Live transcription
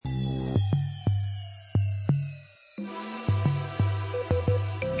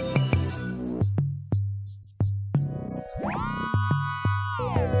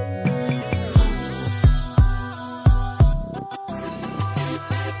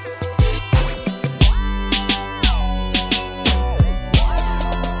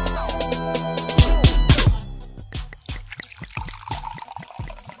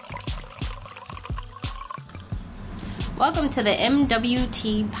welcome to the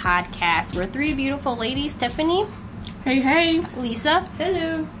MWT podcast. We're three beautiful ladies, Tiffany, hey, Lisa,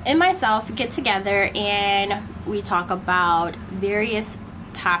 hello, and myself get together and we talk about various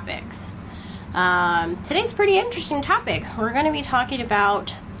topics. Today's a pretty interesting topic. We're going to be talking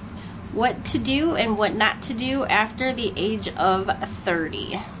about what to do and what not to do after the age of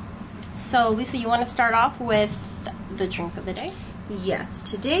 30. So, Lisa, you want to start off with the drink of the day? Yes,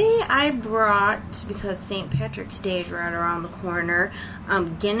 today I brought, because St. Patrick's Day is right around the corner,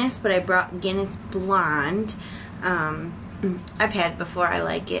 Guinness, but I brought Guinness Blonde. I've had it before. I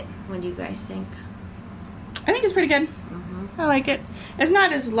like it. What do you guys think? I think it's pretty good. I like it. It's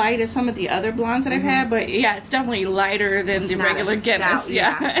not as light as some of the other blondes that I've had, but yeah, it's definitely lighter than the regular Guinness.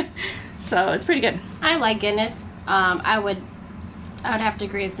 Yeah. So it's pretty good. I like Guinness. I would have to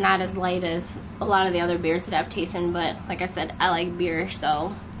agree it's not as light as a lot of the other beers that I've tasted, but like I said, I like beer,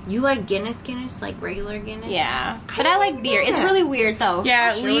 so. You like Guinness, like regular Guinness? Yeah. But I like beer. It's really weird, though.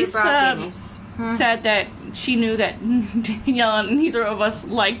 Yeah, Lisa said that she knew that Danielle and neither of us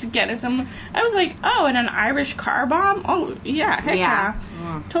liked Guinness. I was like, oh, and an Irish car bomb? Oh, yeah, heck yeah.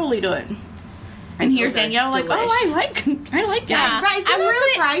 Totally do it. And here's Danielle like, oh, I like Guinness. Yeah.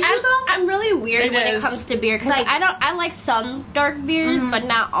 I'm really weird when it comes to beer because I like some dark beers, but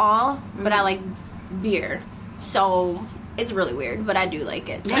not all. But I like beer, so it's really weird. But I do like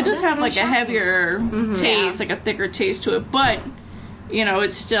it. So. It does have like a heavier taste, like a thicker taste to it. But you know,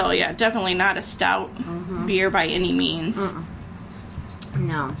 it's still definitely not a stout beer by any means.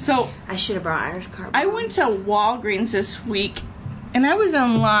 No. So I should have brought Irish car bombs. I went to Walgreens this week. And I was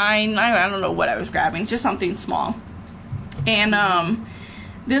in line, I don't know what I was grabbing, just something small. And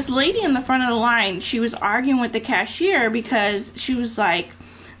this lady in the front of the line, she was arguing with the cashier because she was like,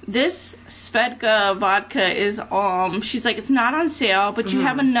 this Svedka vodka is, she's like, it's not on sale, but you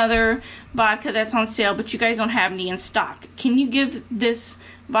have another vodka that's on sale, but you guys don't have any in stock. Can you give this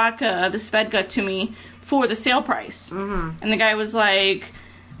vodka, the Svedka, to me for the sale price? And the guy was like,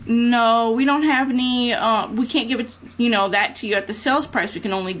 no, we don't have any, we can't give it, that to you at the sales price. We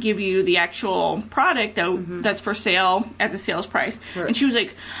can only give you the actual product that's for sale at the sales price. Right. And she was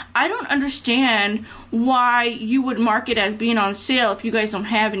like, I don't understand why you would mark it as being on sale if you guys don't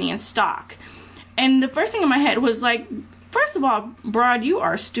have any in stock. And the first thing in my head was like, first of all, broad, you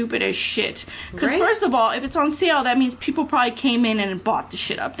are stupid as shit. Because first of all, if it's on sale, that means people probably came in and bought the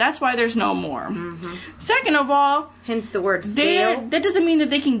shit up. That's why there's no more. Second of all, hence the word sale. That doesn't mean that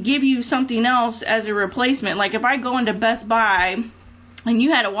they can give you something else as a replacement. Like if I go into Best Buy and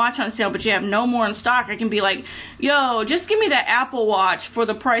you had a watch on sale, but you have no more in stock, I can be like, yo, just give me that Apple Watch for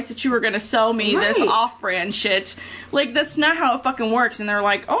the price that you were going to sell me this off-brand shit. Like, that's not how it fucking works. And they're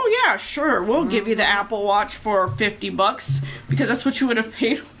like, oh, yeah, sure, we'll give you the Apple Watch for $50 because that's what you would have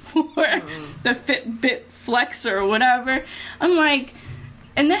paid for the Fitbit Flex or whatever. I'm like,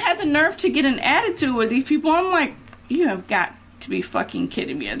 and they had the nerve to get an attitude with these people. I'm like, you have got to be fucking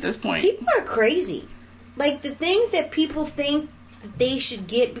kidding me at this point. People are crazy. Like, the things that people think they should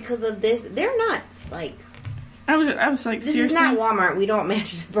get because of this, they're nuts. Like, I was like, this seriously? is not Walmart. We don't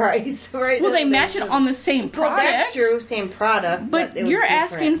match the price, right? Well, they match it on the same product. Well, that's true, same product. But you're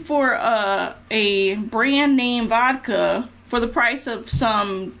asking for a brand name vodka for the price of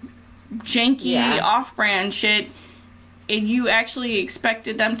some janky off-brand shit, and you actually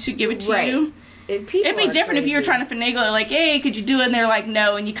expected them to give it to you? It'd be different if you were trying to finagle it, like, hey, could you do it? And they're like,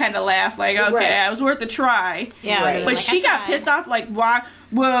 no, and you kind of laugh, like, okay, it was worth a try. Yeah, but she got pissed off, like, why?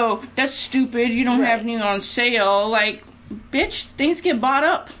 Whoa, that's stupid. You don't have any on sale. Like, bitch, things get bought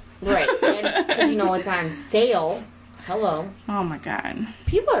up. Right, because it's on sale. Hello. Oh my god.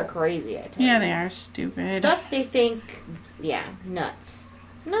 People are crazy, I tell you. Yeah, they are stupid. Stuff they think, nuts.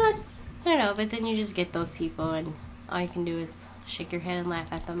 Nuts. I don't know, but then you just get those people, and all you can do is shake your head and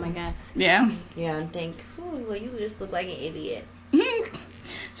laugh at them, I guess. Yeah. Yeah, and think, well, you just look like an idiot.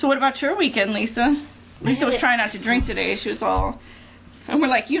 So what about your weekend, Lisa? Lisa was trying not to drink today. She was all... And we're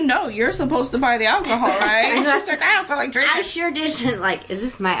like, you're supposed to buy the alcohol, right? And she's like, I don't feel like drinking. I sure didn't. Like, is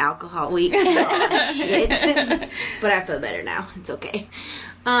this my alcohol week? Oh, shit. But I feel better now. It's okay.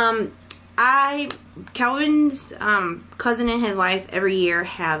 Calvin's cousin and his wife every year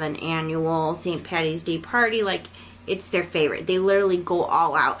have an annual St. Patty's Day party. Like, it's their favorite. They literally go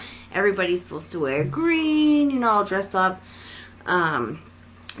all out. Everybody's supposed to wear green, all dressed up.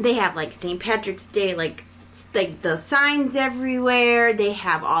 They have, like, St. Patrick's Day, like the signs everywhere. They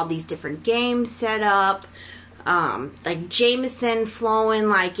have all these different games set up. Like Jameson flowing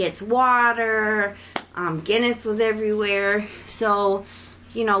like it's water. Guinness was everywhere. So,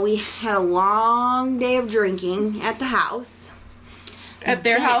 we had a long day of drinking at the house. At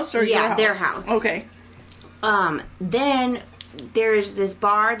their house or your house? Yeah, their house. Okay. Then there's this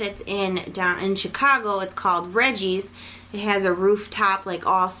bar that's down in Chicago. It's called Reggie's. It has a rooftop, like,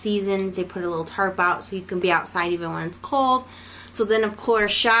 all seasons. They put a little tarp out so you can be outside even when it's cold. So then, of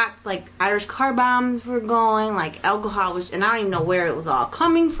course, shots like Irish car bombs were going, like alcohol was, and I don't even know where it was all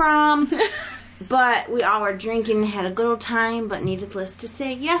coming from. But we all were drinking and had a good old time. But needless to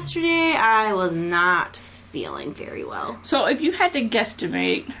say, yesterday I was not feeling very well. So if you had to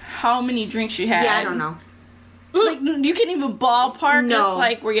guesstimate how many drinks you had. Yeah, I don't know. Like, you can't even ballpark No. this?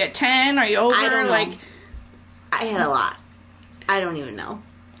 Like, were you at 10? Are you over? I don't know. Like, I had a lot. I don't even know.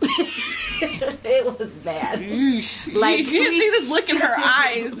 It was bad. like, you see this look in her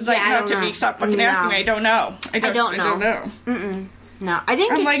eyes. It's like, I no, don't Tiffany, know. stop fucking No. asking me. I don't know. I don't know. Mm-mm. No, I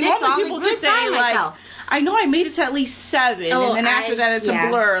didn't I'm get like, sick. normal I was people really just proud say, of like, myself. I know I made it to at least 7, Oh, and then after that it's yeah. a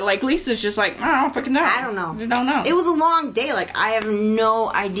blur. Like, Lisa's just like, I don't fucking know. I don't know. I don't know. It was a long day. Like, I have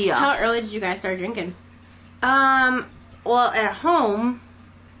no idea. How early did you guys start drinking? Well, at home,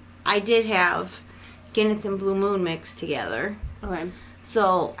 I did have Guinness and Blue Moon mixed together. Okay.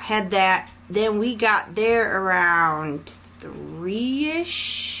 So, had that. Then we got there around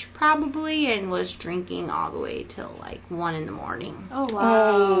 3-ish, probably, and was drinking all the way till, like, 1 in the morning. Oh, wow.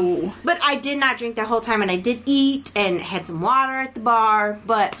 Oh. But I did not drink the whole time, and I did eat and had some water at the bar.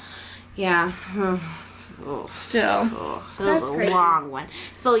 But, yeah. Oh, Still. it That's was a crazy. long one.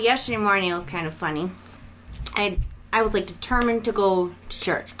 So, yesterday morning, it was kind of funny. I was, like, determined to go to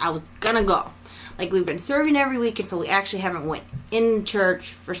church. I was gonna go. Like, we've been serving every week, and so we actually haven't went in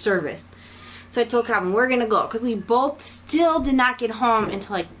church for service. So I told Calvin, we're going to go. Because we both still did not get home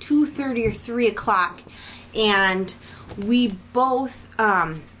until like 2:30 or 3 o'clock. And we both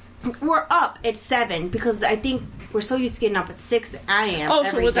were up at 7. Because I think we're so used to getting up at 6 a.m. Oh, so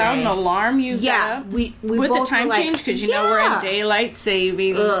every without day. an alarm, you got Yeah, up? we With both the time were like, change? Because, you know, we're in daylight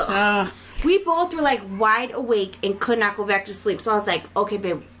savings. Ugh. We both were like wide awake and could not go back to sleep. So I was like, okay,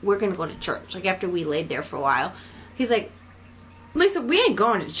 babe, we're going to go to church. Like after we laid there for a while. He's like, Lisa, we ain't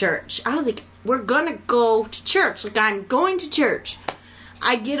going to church. I was like, we're going to go to church. Like, I'm going to church.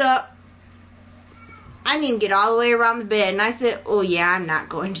 I get up. I didn't even get all the way around the bed. And I said, oh, yeah, I'm not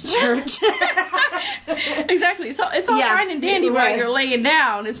going to church. Exactly. So it's all Yeah, fine and dandy right. while you're laying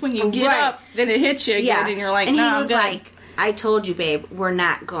down. It's when you get Right. up, then it hits you again, and you're like, and no, he I'm was good. like, I told you, babe, we're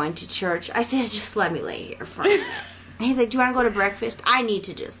not going to church. I said, just let me lay here for a minute. And he's like, do you want to go to breakfast? I need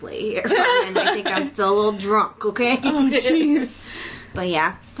to just lay here for a minute. I think I'm still a little drunk, okay? Oh, jeez. But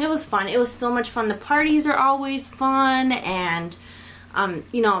yeah, it was fun. It was so much fun. The parties are always fun, and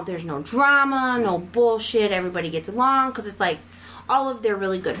you know, there's no drama, no bullshit. Everybody gets along because it's like all of their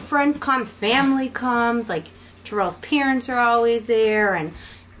really good friends come, family comes. Like Terrell's parents are always there, and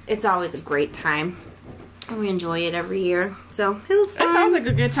it's always a great time. And we enjoy it every year, so it was fun. That sounds like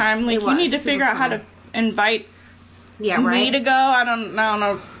a good time. Like, It you need to was figure super out how fun. to invite Yeah, me right. to go. I don't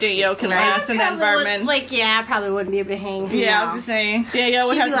know. Danielle can last in that Probably would- environment. like, yeah, I probably wouldn't be able to hang. Yeah, I No. was just saying. Danielle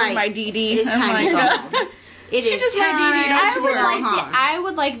would She'd have be to be like, my DD. it's I'm time to like, go home. It She's is just my DD, don't I you would worry. I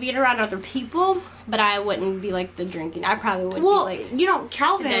would like being around other people, but I wouldn't be like the drinking. I probably would Well, be like you know, the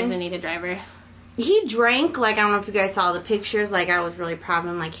Calvin, designated driver. he drank, like, I don't know if you guys saw the pictures, like, I was really proud of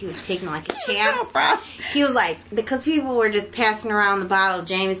him, like, he was taking, like, a champ. He was like, because people were just passing around the bottle of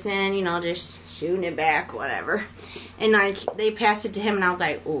Jameson, you know, just shooting it back, whatever. And, like, they passed it to him, and I was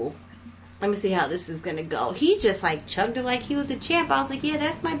like, ooh, let me see how this is going to go. He just, like, chugged it like he was a champ. I was like, yeah,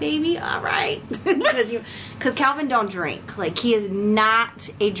 that's my baby, all right. Because Calvin don't drink. Like, he is not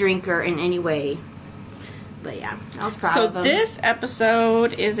a drinker in any way. But, yeah, I was proud So of him. this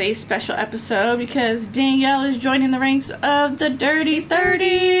episode is a special episode because Danielle is joining the ranks of the Dirty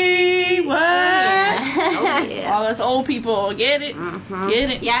 30. What? Oh, yeah. All us old people. Get it? Get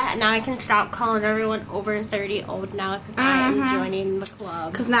it? Yeah, now I can stop calling everyone over 30 old now because I'm joining the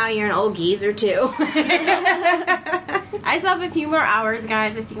club. Because now you're an old geezer, too. I still have a few more hours,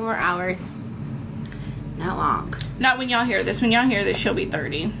 guys. A few more hours. Not long. Not when y'all hear this. When y'all hear this, she'll be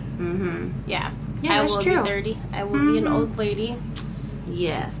 30. Mm-hmm. Yeah. Yeah, I that's will true. be 30. I will be an old lady.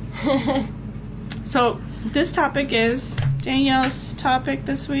 Yes. So this topic is Danielle's topic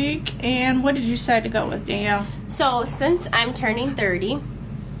this week. And what did you decide to go with, Danielle? So, since I'm turning 30,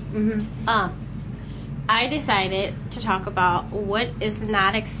 I decided to talk about what is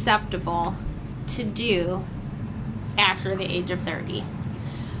not acceptable to do after the age of 30.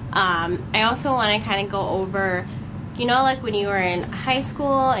 I also want to kind of go over, you know, like when you were in high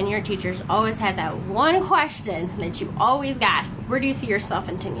school and your teachers always had that one question that you always got: where do you see yourself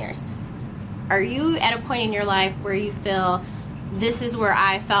in 10 years? Are you at a point in your life where you feel, this is where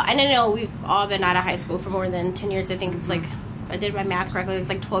I felt, and I know we've all been out of high school for more than 10 years. I think it's like, if I did my math correctly, it's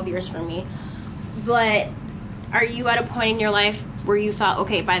like 12 years for me. But are you at a point in your life where you thought,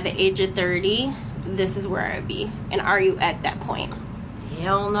 okay, by the age of 30, this is where I would be? And are you at that point?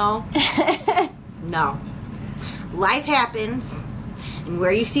 Hell no. No. Life happens, and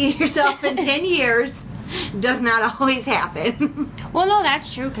where you see yourself in 10 years does not always happen. Well, no,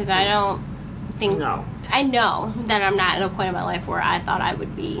 that's true, because I don't think... No. I know that I'm not at a point in my life where I thought I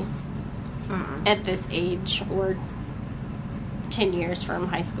would be at this age or 10 years from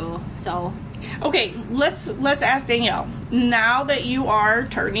high school, so... Okay, let's ask Danielle. Now that you are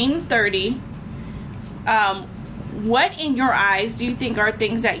turning 30, what in your eyes do you think are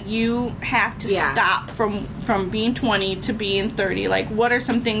things that you have to stop from being 20 to being 30? Like, what are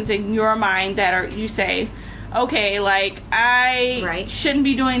some things in your mind that are you say, okay, like I shouldn't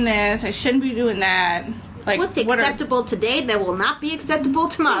be doing this, I shouldn't be doing that. Like, what's acceptable today that will not be acceptable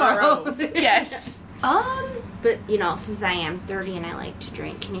tomorrow? Yes. But, you know, since I am 30 and I like to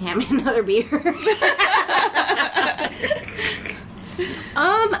drink, can you hand me another beer?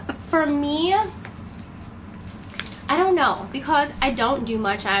 For me, I don't know, because I don't do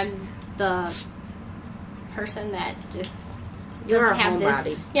much. I'm the person that just You're doesn't a have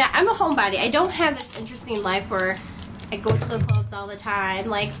homebody. Yeah, I'm a homebody. I don't have this interesting life where I go to the clubs all the time.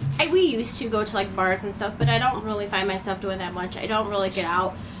 Like, we used to go to, like, bars and stuff, but I don't really find myself doing that much. I don't really get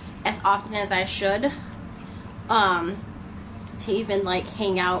out as often as I should. To even, like,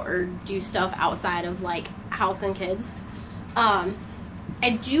 hang out or do stuff outside of, like, house and kids. I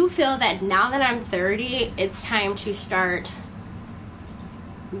do feel that now that I'm 30, it's time to start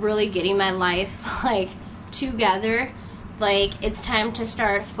really getting my life, like, together. Like, it's time to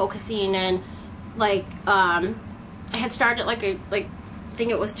start focusing and, like, I had started, I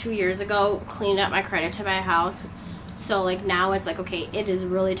think it was 2 years ago, cleaning up my credit to my house. So, like, now it's like, okay, it is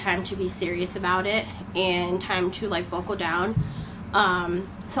really time to be serious about it and time to, like, buckle down.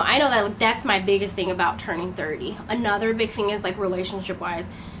 So I know that, like, that's my biggest thing about turning 30. Another big thing is, like, relationship-wise.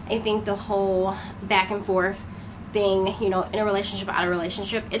 I think the whole back and forth thing, you know, in a relationship, out of a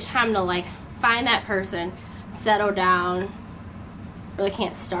relationship, it's time to, like, find that person, settle down. Really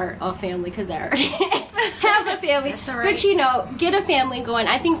can't start a family because I already have a family. That's all right. But, you know, get a family going.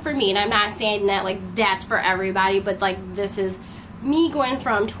 I think for me, and I'm not saying that, like, that's for everybody, but, like, this is me going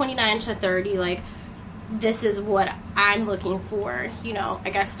from 29 to 30, like, this is what I'm looking for, you know, I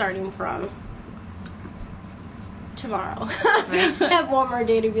guess starting from tomorrow. Have one more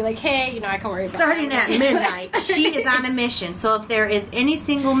day to be like, hey, you know, I can worry about Starting at midnight. She is on a mission. So if there is any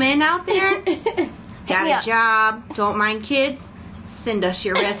single men out there, got a job, don't mind kids, send us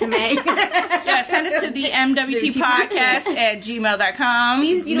your resume. Yeah, send it to the MWT podcast at gmail.com.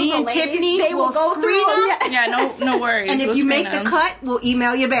 Me and Tiffany will screen them. Yeah, no worries. And if we'll you make screen the them. cut, we'll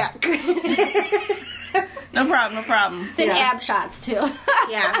email you back. No problem. Send ab shots, too.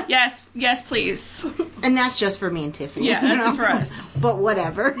 Yeah. Yes, please. And that's just for me and Tiffany. Yeah, that's just for us. But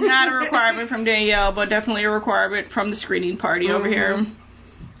whatever. Not a requirement from Danielle, but definitely a requirement from the screening party over here.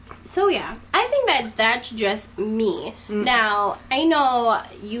 So, yeah, I think that that's just me. Now, I know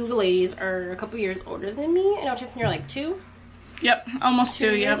you ladies are a couple years older than me. I know, Tiffany, you're like 2? Yep, almost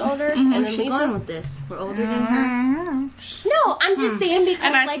 2 years yep. older. Mm-hmm. And then Where's she Lisa? going with this? We're older than her? No, I'm just saying because,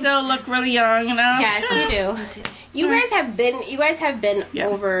 And I like, still look really young enough. yes, you do. You guys have been Yeah.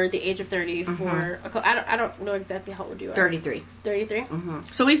 over the age of 30 for a couple, I don't know exactly how old you are. 33. 33?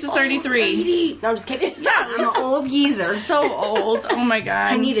 So Lisa's 33. No, I'm just kidding. I'm an old geezer. So old. Oh my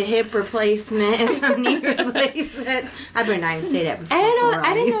god. I need a hip replacement. I need replacement. I better not even say that before.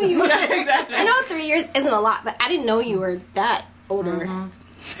 I didn't know you were. Yeah, exactly. I know 3 years isn't a lot, but I didn't know you were that older. Yeah.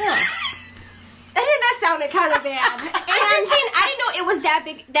 I think that sounded kind of bad. And I'm saying, I didn't know it was that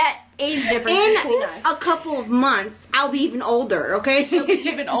big, that age difference between In us. a couple of months, I'll be even older, okay?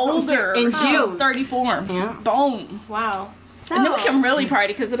 Even older. In June. 34. Yeah. Boom. Wow. So, And then we can really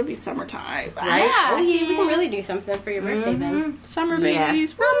party because it'll be summertime. Right? yeah, Oh, see, we yeah. can really do something for your birthday then. Summer Yes.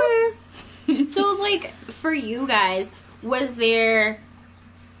 babies. Summer. So, like, for you guys, was there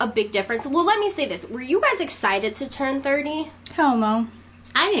a big difference? Well, let me say this. Were you guys excited to turn 30? Hell no.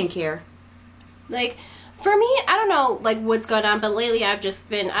 I didn't care. Like, for me, I don't know, like, what's going on, but lately I've just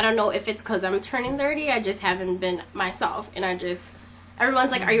been, I don't know if it's because I'm turning 30, I just haven't been myself, and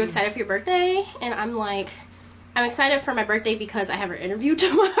everyone's like, are you excited for your birthday? And I'm like, I'm excited for my birthday because I have an interview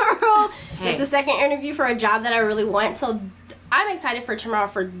tomorrow. Hey. It's the second interview for a job that I really want, so I'm excited for tomorrow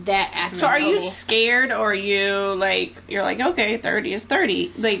for that aspect. So are you of me. scared or are you like, you're like, okay, 30 is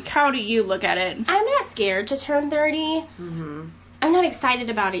 30. Like, how do you look at it? I'm not scared to turn 30. I'm not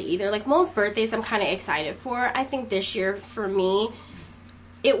excited about it either. Like, most birthdays I'm kind of excited for. I think this year, for me,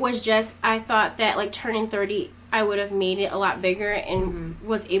 it was just, I thought that, like, turning 30, I would have made it a lot bigger and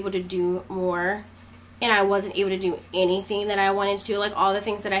was able to do more and I wasn't able to do anything that I wanted to do. Like, all the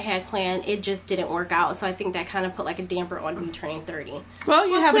things that I had planned, it just didn't work out. So I think that kind of put, like, a damper on me turning 30. Well,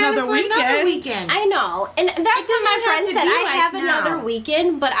 you have another weekend. I know. And that's what my friend said. I have another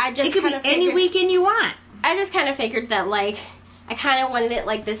weekend, but I just it could be any weekend you want. I just kind of figured that, like, I kind of wanted it,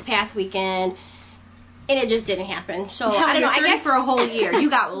 like, this past weekend, and it just didn't happen. So, I don't know. I guess for a whole year. You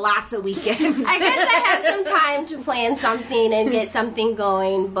got lots of weekends. I guess I have some time to plan something and get something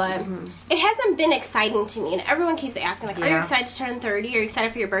going, but it hasn't been exciting to me. And everyone keeps asking, like, are you excited to turn 30? Are you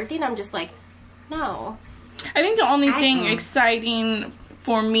excited for your birthday? And I'm just like, no. I think the only thing exciting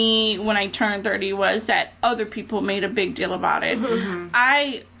for me when I turned 30 was that other people made a big deal about it.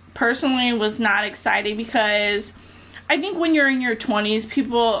 I personally was not excited because I think when you're in your 20s,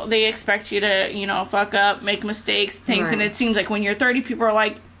 people, they expect you to, you know, fuck up, make mistakes, things, and it seems like when you're 30, people are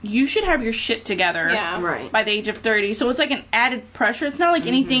like, you should have your shit together by the age of 30. So it's like an added pressure. It's not like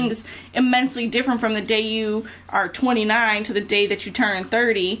anything's immensely different from the day you are 29 to the day that you turn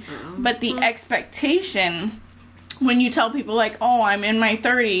 30, but the expectation when you tell people, like, oh, I'm in my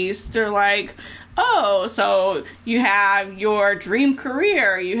 30s, they're like, oh, so you have your dream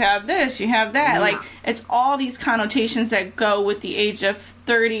career, you have this, you have that. Like, it's all these connotations that go with the age of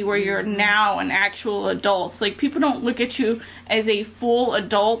 30 where you're now an actual adult. Like, people don't look at you as a full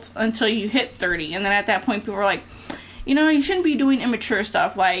adult until you hit 30. And then at that point, people are like, you know, you shouldn't be doing immature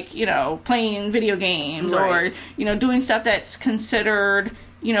stuff like, you know, playing video games or, you know, doing stuff that's considered,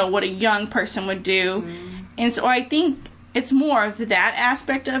 you know, what a young person would do. And so I think it's more of that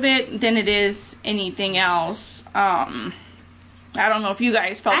aspect of it than it is anything else. I don't know if you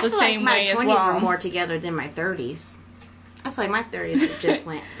guys felt the same way as well. I feel like my 20s were more together than my 30s. I feel like my 30s just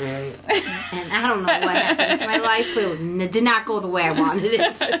went, and I don't know what happened to my life, but it did not go the way I wanted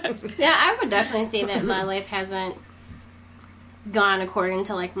it. Yeah, I would definitely say that my life hasn't gone according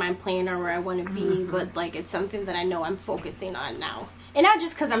to, like, my plan or where I want to be, but, like, it's something that I know I'm focusing on now. And not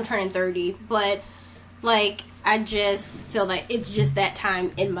just because I'm turning 30, but, like, I just feel like it's just that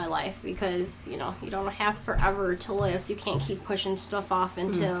time in my life because, you know, you don't have forever to live, so you can't keep pushing stuff off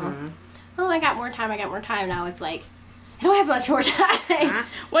until, oh, I got more time. Now it's like, I don't have much more time.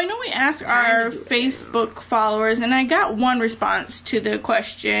 Well, I know we asked our Facebook followers, and I got one response to the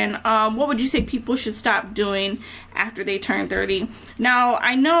question, what would you say people should stop doing after they turn 30? Now,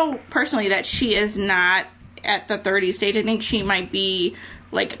 I know personally that she is not at the 30 stage. I think she might be,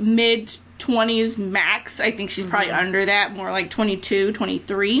 like, mid-20s max. I think she's probably under that, more like 22,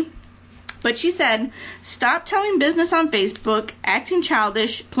 23. But she said, stop telling business on Facebook, acting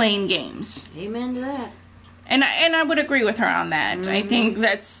childish, playing games. Amen to that. And I would agree with her on that. I think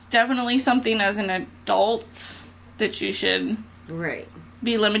that's definitely something as an adult that you should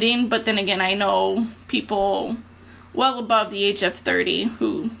be limiting. But then again, I know people well above the age of 30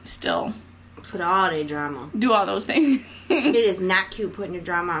 who still put all their drama. Do all those things. It is not cute putting your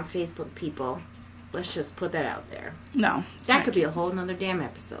drama on Facebook, people. Let's just put that out there. No. That could be a whole nother damn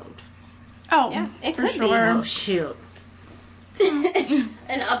episode. Oh, yeah, it could be. Oh, shoot.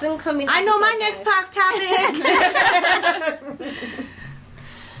 An up and coming. I know my next topic.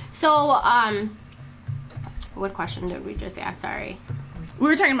 So, what question did we just ask? Sorry. We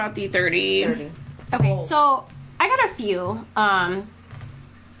were talking about the 30. Okay, so I got a few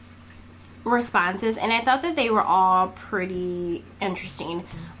responses, and I thought that they were all pretty interesting.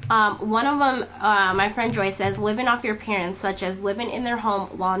 One of them, my friend Joy says, living off your parents, such as living in their home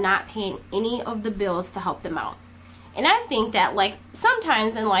while not paying any of the bills to help them out. And I think that, like,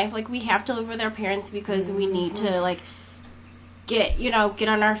 sometimes in life, like, we have to live with our parents because we need to, like, get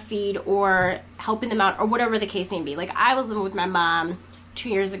on our feet or helping them out or whatever the case may be. Like, I was living with my mom 2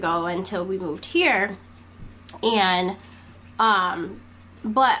 years ago until we moved here. And,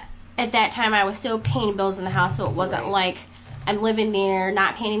 but at that time I was still paying bills in the house, so it wasn't like I'm living there,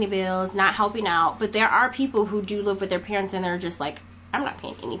 not paying any bills, not helping out. But there are people who do live with their parents and they're just like, I'm not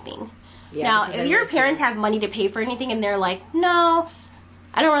paying anything. Yeah, now, if your parents have money to pay for anything and they're like, no,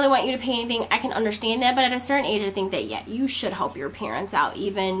 I don't really want you to pay anything, I can understand that. But at a certain age, I think that, yeah, you should help your parents out.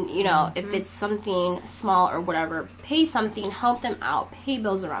 Even, you know, if it's something small or whatever, pay something, help them out, pay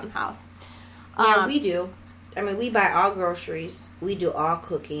bills around the house. Yeah, we do. I mean, we buy all groceries. We do all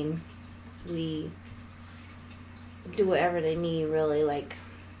cooking. We do whatever they need, really. Like,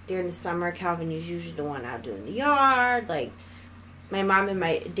 during the summer, Calvin is usually the one out doing the yard. Like, my mom and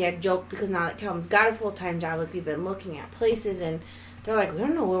my dad joke because now that Calvin's got a full-time job, like, we've been looking at places, and they're like, we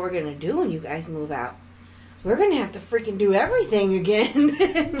don't know what we're going to do when you guys move out. We're going to have to freaking do everything again.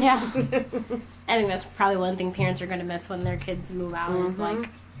 Yeah. I think that's probably one thing parents are going to miss when their kids move out. Is like,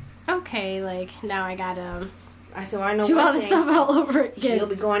 okay, like, now I got to I said, well, I know Do all one the thing. stuff all over again. She'll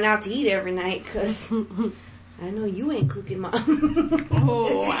be going out to eat every night because I know you ain't cooking, Mom.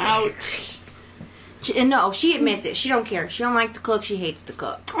 Oh, ouch. No, she admits it. She don't care. She don't like to cook. She hates to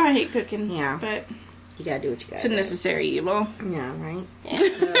cook. I hate cooking. Yeah. But You gotta do what you gotta it's a do. necessary evil. Yeah, right?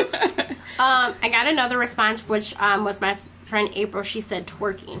 I got another response, which was my friend April. She said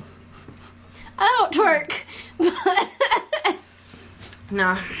twerking. I don't twerk.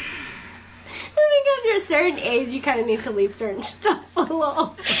 No. I think after a certain age, you kind of need to leave certain stuff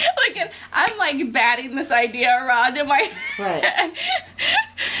alone. Like, I'm like batting this idea around in my Right. head.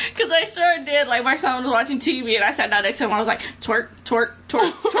 Because I sure did. Like, my son was watching TV and I sat down next to him. I was like, twerk, twerk,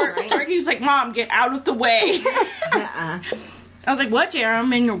 twerk, twerk, Right. twerk. He was like, Mom, get out of the way. Uh-uh. I was like, what, Jerry?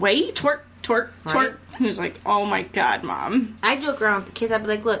 I'm in your way? Twerk, twerk, twerk. Right. He was like, oh my God, Mom. I joke around with the kids. I'd be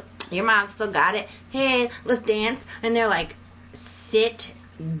like, look, your mom still got it. Hey, let's dance. And they're like, sit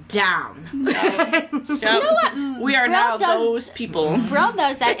down. Yep. We are Bro now does- those people. Bro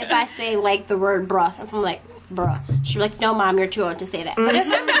knows that if I say, like, the word bruh, if I'm like, bruh, she'll be like, no, Mom, you're too old to say that. But if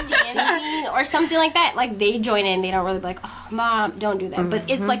I'm dancing or something like that, like, they join in. They don't really be like, oh, Mom, don't do that. But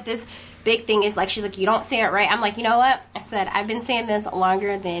it's like this big thing is, like, she's like, you don't say it right. I'm like, you know what? I said, I've been saying this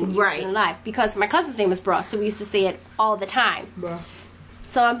longer than you've Right. been alive. Because my cousin's name is bruh, so we used to say it all the time. Bruh.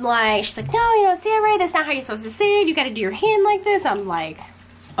 So I'm like, she's like, no, you don't say it right. That's not how you're supposed to say it. You got to do your hand like this. I'm like,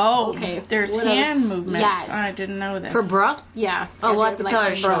 Oh, Okay, there's whatever. hand movements. Yes. I didn't know this. For bruh? yeah. Oh, we'll She have to would be tell like,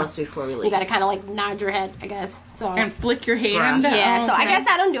 her to show bruh. us before we leave. You got to kind of like nod your head, I guess. So And flick your hand. yeah. Oh, So I okay. guess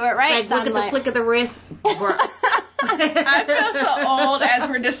I don't do it right. Like, so look I'm at the like, flick of the wrist. Bruh. I feel so old as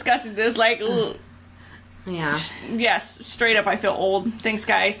we're discussing this. Like, ugh. Yeah, yes, straight up, I feel old. Thanks,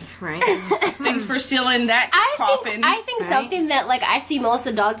 guys. right? Thanks for stealing that coffin. I think Right? something that like I see most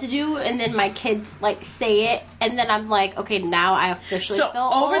adults do, and then my kids like say it, and then I'm like, okay, now I officially So, feel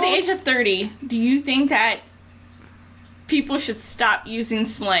over old. the age of 30, do you think that people should stop using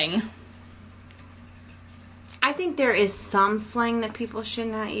slang? I think there is some slang that people should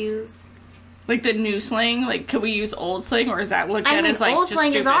not use. Like the new slang? Like, could we use old slang, or is that looked I at mean, as like old just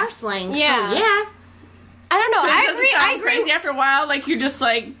slang is stupid? our slang. Yeah. So, yeah. I don't know. But it I doesn't agree. sound I agree. crazy after a while. Like, you're just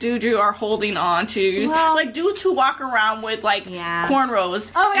like, dude, you are holding on to. Well- like, dudes who walk around with, like, Yeah.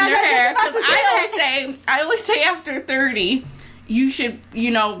 cornrows Oh my in gosh, their I was hair. just about Because to say I always say after 30, you should,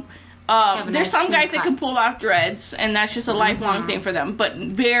 you know, a there's nice some clean guys that can cut. pull off dreads, and that's just a lifelong thing for them. But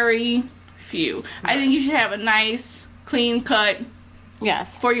very few. I think you should have a nice, clean cut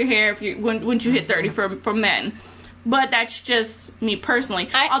Yes. for your hair if you once you hit 30 for men. But that's just me personally.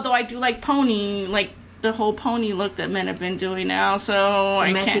 Although I do like pony, like the whole pony look that men have been doing now. So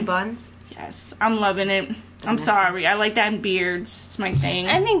I Messy can't. bun. Yes, I'm loving it. I'm sorry. I like that in beards. It's my thing.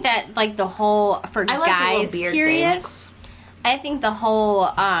 I think that like the whole for I like the guys little beard period. thing. I think the whole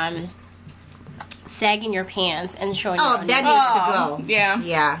sagging your pants and showing. Oh, your own that nipple. needs to go. Yeah.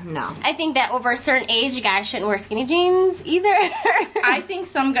 Yeah, no. I think that over a certain age, guys shouldn't wear skinny jeans either. I think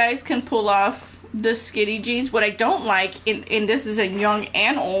some guys can pull off the skinny jeans. What I don't like, and this is in young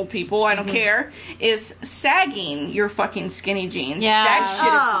and old people, I don't care, is sagging your fucking skinny jeans. Yeah.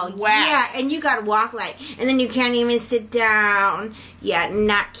 That shit is whack. yeah, and you gotta walk like, and then you can't even sit down. Yeah,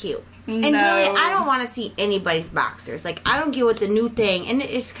 not cute. And No. really, I don't want to see anybody's boxers. Like, I don't get what the new thing, and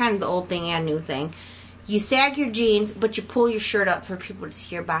it's kind of the old thing and new thing. You sag your jeans, but you pull your shirt up for people to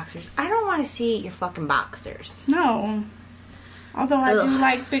see your boxers. I don't want to see your fucking boxers. No. Although I do Ugh.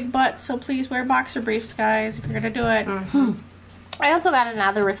 like big butts, so please wear boxer briefs, guys, if you're gonna do it. I also got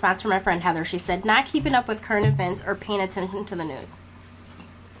another response from my friend Heather. She said, not keeping up with current events or paying attention to the news.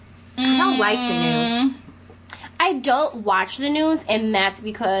 I don't like the news. I don't watch the news, and that's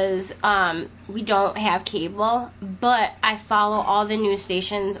because we don't have cable. But I follow all the news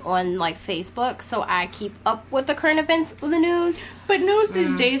stations on like Facebook, so I keep up with the current events of the news. But news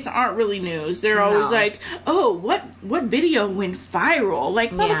these days aren't really news. They're always No. like, oh, what video went viral?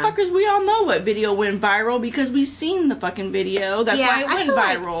 Like, Yeah. motherfuckers, we all know what video went viral because we've seen the fucking video. That's Yeah, why it I went feel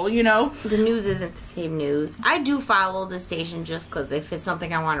like- viral, you know? The news isn't the same news. I do follow the station just because if it's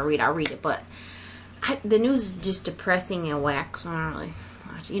something I want to read, I'll read it. But the news is just depressing and whack, so I don't really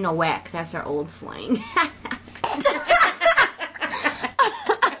watch. You know, whack, that's our old slang.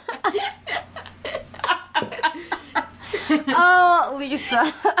 Oh,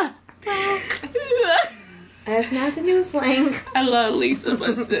 Lisa. That's not the new slang. I love Lisa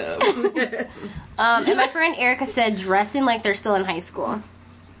myself. And my friend Erica said dressing like they're still in high school.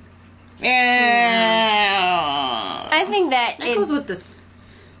 Yeah. I think that That goes with the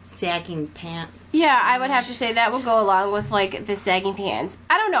sagging pants. yeah, I would have to say that would go along with like the sagging pants.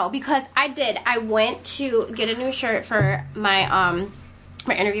 I don't know because I went to get a new shirt for my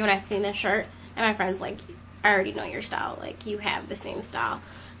my interview and I seen this shirt and my friend's like, I already know your style. Like, you have the same style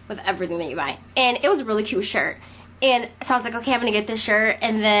with everything that you buy. And it was a really cute shirt. And so I was like, okay, I'm going to get this shirt.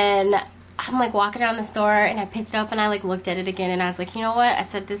 And then I'm, like, walking around the store, and I picked it up, and I, like, looked at it again, and I was like, you know what? I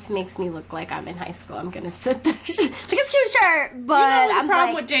said, this makes me look like I'm in high school. I'm going to sit this shirt. It's like, it's a cute shirt, but I'm the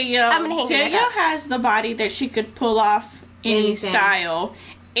problem like, with Danielle. I'm going to hang it Danielle up. has the body that she could pull off any Anything. style.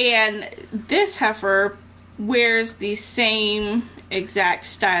 And this heifer wears the same exact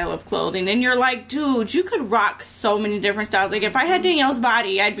style of clothing, and you're like, dude, you could rock so many different styles. Like, if I had Danielle's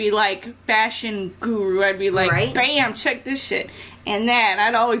body, I'd be like fashion guru. I'd be like, Right. bam, check this shit. And then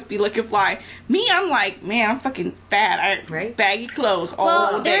I'd always be looking fly. Me, I'm like, man, I'm fucking fat. Right. Baggy clothes all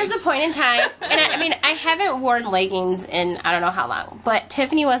Well, day. there was a point in time, and I mean, I haven't worn leggings in I don't know how long, but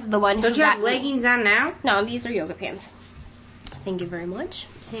Tiffany was the one who Don't you got have leggings on now? No, these are yoga pants. Thank you very much.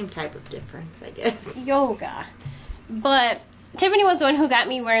 Same type of difference, I guess. Yoga. But Tiffany was the one who got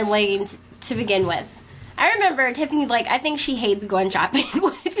me wearing leggings to begin with. I remember Tiffany, like, I think she hates going shopping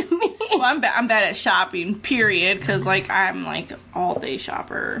with me. Well, I'm bad at shopping, period, because, like, I'm, like, all-day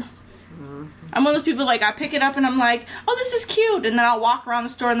shopper. I'm one of those people, like, I pick it up and I'm like, oh, this is cute, and then I'll walk around the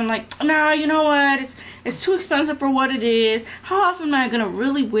store and I'm like, nah, you know what, it's too expensive for what it is. How often am I going to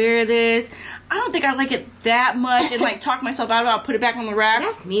really wear this? I don't think I like it that much, and, like, talk myself out of it. I'll put it back on the rack.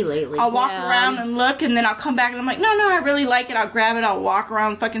 That's me lately. I'll walk Yeah. around and look, and then I'll come back and I'm like, no, I really like it. I'll grab it. I'll walk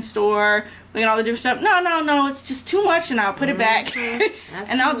around the fucking store, look at all the different stuff. No, it's just too much, and I'll put it back.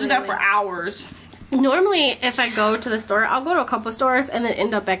 And I'll do that for hours. Normally, if I go to the store, I'll go to a couple of stores and then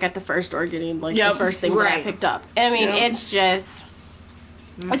end up back at the first store getting, like, Yep. the first thing that I Right. picked up. I mean, Yep. it's just...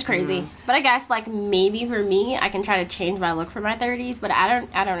 It's crazy. But I guess, like, maybe for me, I can try to change my look for my 30s, but I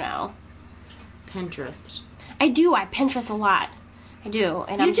don't know. Pinterest. I do. I Pinterest a lot. I do.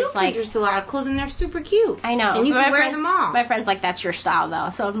 And I'm You do just like... Pinterest a lot of clothes, and they're super cute. I know. And you But can my wear friends- them all. My friend's like, that's your style, though.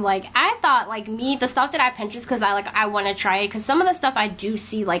 So I'm like, I thought, like, me, the stuff that I Pinterest, because I want to try it, because some of the stuff I do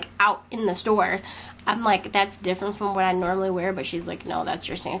see, like, out in the stores, I'm like, that's different from what I normally wear, but she's like, no, that's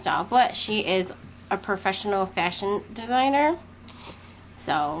your same style. But she is a professional fashion designer,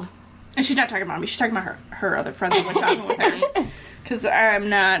 so... And she's not talking about me. She's talking about her other friends that went shopping with her. Because I'm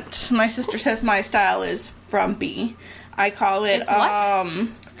not... My sister says my style is frumpy. I call it, It's what?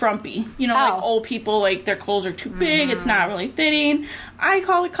 frumpy. You know, like Oh. old people, like, their clothes are too big. It's not really fitting. I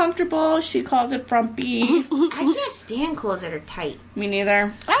call it comfortable. She calls it frumpy. I can't stand clothes that are tight. Me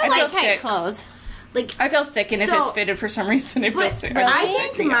neither. I feel like tight sick. clothes. Like, I feel sick, and if So- it's fitted for some reason, it feels but sick. really? I feel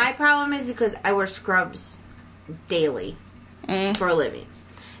sick, think yeah. my problem is because I wear scrubs daily for a living.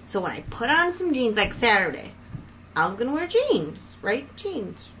 So when I put on some jeans, like Saturday, I was gonna wear jeans, right?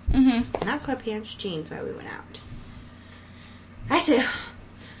 Jeans. Mm-hmm. Not sweatpants, jeans. While we went out, I said,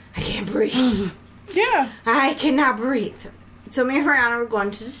 I can't breathe. Yeah. I cannot breathe. So me and Brianna were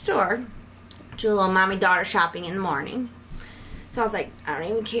going to the store, do a little mommy-daughter shopping in the morning. So I was like, I don't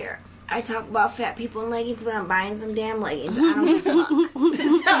even care. I talk about fat people in leggings, but I'm buying some damn leggings. I don't give a fuck.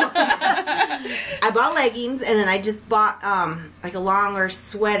 So I bought leggings, and then I just bought like a longer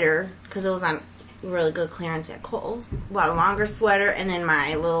sweater because it was on really good clearance at Kohl's. Bought a longer sweater, and then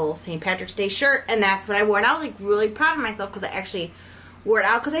my little St. Patrick's Day shirt, and that's what I wore. And I was like really proud of myself because I actually wore it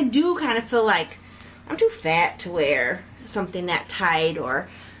out because I do kind of feel like I'm too fat to wear something that tight or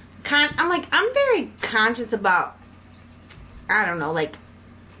I'm very conscious about, I don't know, like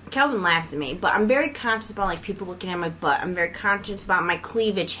Calvin laughs at me, but I'm very conscious about like people looking at my butt. I'm very conscious about my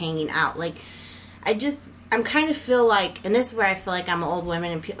cleavage hanging out. Like I'm kind of feel like, and this is where I feel like I'm an old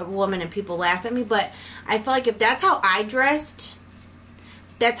woman and people laugh at me, but I feel like if that's how I dressed,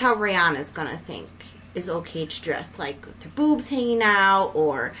 that's how Rihanna's gonna think is okay to dress, like with her boobs hanging out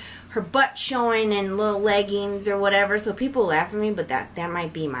or her butt showing in little leggings or whatever. So people laugh at me, but that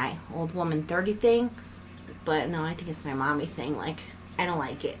might be my old woman 30 thing. But no, I think it's my mommy thing. Like, I don't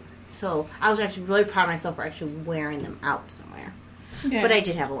like it. So I was actually really proud of myself for actually wearing them out somewhere. Yeah. But I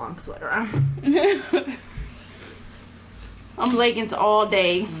did have a long sweater on. I'm leggings all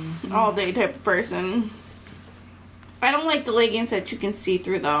day type of person. I don't like the leggings that you can see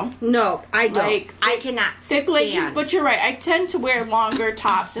through, though. No, I don't. Like, I cannot Thick stand. leggings, but you're right. I tend to wear longer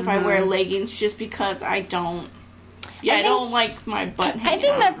tops if I wear leggings just because I don't... Yeah, I don't like my butt I hanging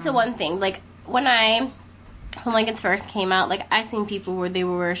think out. that's the one thing. Like, when leggings first came out, like, I seen people where they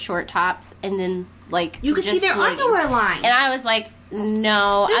would wear short tops and then, like, You could see just their leggings. underwear line. And I was like,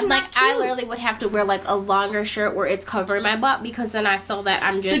 no. That's I'm like, not I cute. literally would have to wear, like, a longer shirt where it's covering my butt because then I feel that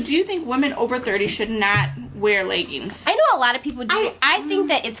I'm just... So do you think women over 30 should not wear leggings? I know a lot of people do. I- I think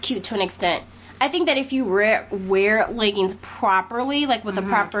that it's cute to an extent. I think that if you wear leggings properly, like with a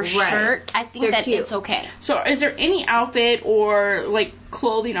proper shirt, I think They're that cute. it's okay. So, is there any outfit or like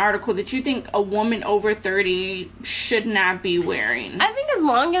clothing article that you think a woman over 30 should not be wearing? I think as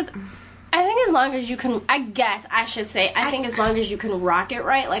long as you can, I guess I should say, I think as long as you can rock it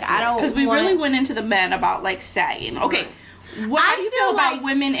right, like I don't. Because we really went into the men about like sagging. Okay, how do you feel about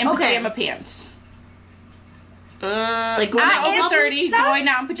women in pajama pants? Like women over 30 going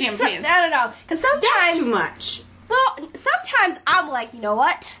out in pajama pants. No. Because sometimes That's too much. Well, sometimes I'm like, you know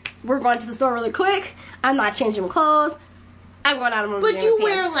what? We're going to the store really quick. I'm not changing clothes. I'm going out of my pajama But you pants.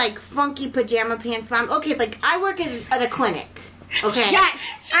 wear like funky pajama pants, Mom. Okay, like I work at a clinic. Okay. Yes,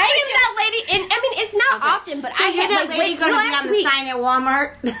 I am that lady, and I mean it's not often, but So I you're had that like lady going to be on the sign at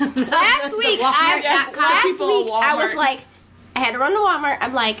Walmart? Last week, last people week at I Walmart. was like, I had to run to Walmart.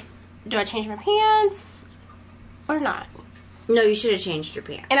 I'm like, do I change my pants or not? No, you should have changed your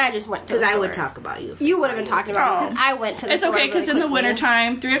pants. And I just went to the Because I store. would talk about you. You would have been talking about me Oh. because I went to the It's store. okay, because really in the quickly.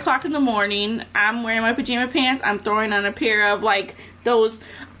 wintertime, 3 o'clock in the morning, I'm wearing my pajama pants. I'm throwing on a pair of, like, those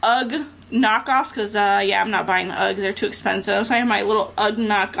UGG knockoffs, because, I'm not buying Uggs. They're too expensive. So I have my little UGG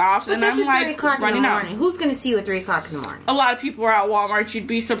knockoffs, But and that's I'm, at 3 like, o'clock in the running out. morning. Who's going to see you at 3 o'clock in the morning? A lot of people are at Walmart. You'd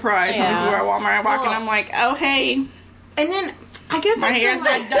be surprised how many Yeah. people are at Walmart. I walk in, Well- I'm like, oh, hey, And then, I guess my I feel hair's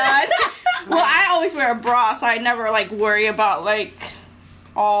like... not done. Well, I always wear a bra, so I never, like, worry about, like,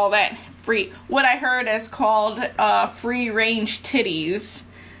 all that free... What I heard is called free-range titties.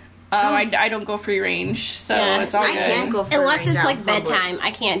 I don't go free range, so Yeah. it's all I good. can't go for Unless range it's out like in public. bedtime.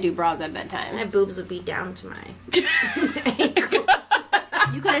 I can't do bras at bedtime. My boobs would be down to my...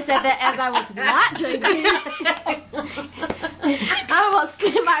 You could have said that as I was not drinking. I almost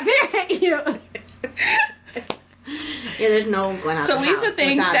slammed my beer at you. Yeah, there's no going out So the Lisa house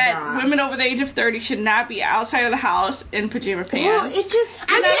thinks without a that bra. women over the age of 30 should not be outside of the house in pajama Well, pants. it's just...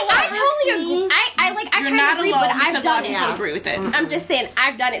 I totally agree. I You're kind of not agree, alone but because I've a lot done of people it. agree with it. I'm just saying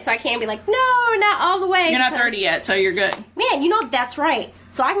I've done it, so I can't be like, no, not all the way. You're not because- 30 yet, so you're good. Man, you know that's right.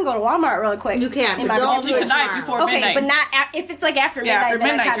 So I can go to Walmart really quick. You can, in but my don't pajamas. do it Tonight tomorrow. before Okay, midnight. but not if it's like after Yeah, midnight. after then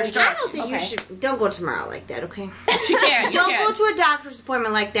midnight, I kinda you're just- I don't think okay. you should... Don't go tomorrow like that, okay? She can. Don't go to a doctor's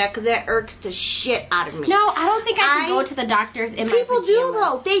appointment like that, because that irks the shit out of me. No, I don't think I can I- go to the doctors in my People do,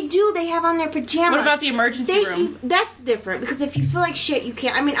 pajamas. though. They do. They have on their pajamas. What about the emergency room? That's different, because if you feel like shit, you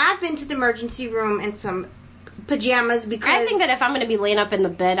can't. I mean, I've been to the emergency room in some pajamas because... I think that if I'm going to be laying up in the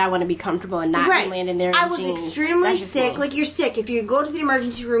bed, I want to be comfortable and not Right. be laying in there in I was jeans. extremely That's just sick. me. Like, you're sick. If you go to the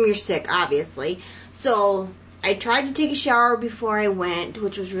emergency room, you're sick, obviously. So, I tried to take a shower before I went,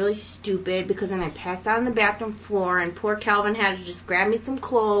 which was really stupid, because then I passed out on the bathroom floor, and poor Calvin had to just grab me some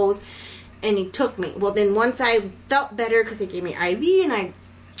clothes, and he took me. Well, then once I felt better, because they gave me IV, and I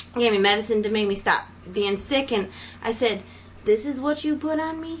gave me medicine to make me stop being sick, and I said, this is what you put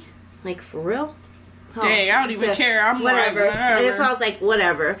on me? Like, for real? Oh, Dang, I don't even so- care. I'm whatever. like, whatever. And that's why I was like,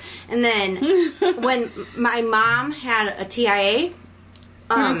 whatever. And then when my mom had a TIA,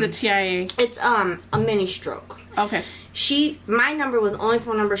 What is a TIA? it's a mini stroke. Okay. My number was the only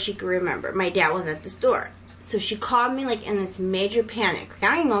phone number she could remember. My dad was at the store, so she called me like in this major panic. Like,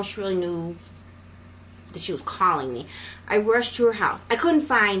 I don't even know if she really knew that she was calling me. I rushed to her house. I couldn't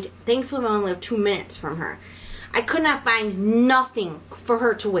find. Thankfully, I only lived 2 minutes from her. I could not find nothing for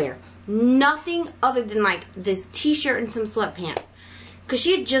her to wear. Nothing other than like this t-shirt and some sweatpants. Because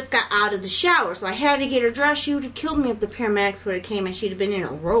she had just got out of the shower, so I had to get her dressed. She would have killed me if the paramedics would have came and she'd have been in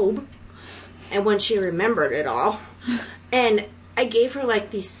a robe. And when she remembered it all. And I gave her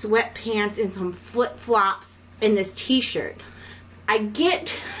like these sweatpants and some flip-flops and this t-shirt. I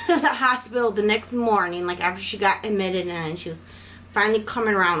get to the hospital the next morning, like after she got admitted, and she was finally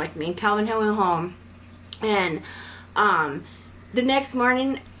coming around, like me and Calvin had went home. And the next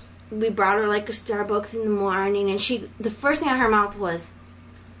morning, we brought her like a Starbucks in the morning, and the first thing out of her mouth was,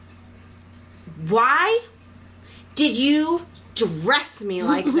 "Why did you dress me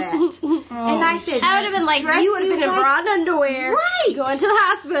like that?" And I said, I would have been like, "Dress you would have been in like-" bra and underwear. Right. Going to the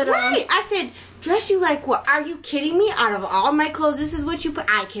hospital. Right. I said, "Dress you like what? Are you kidding me? Out of all my clothes, this is what you put?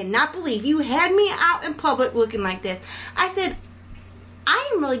 I cannot believe you had me out in public looking like this." I said, "I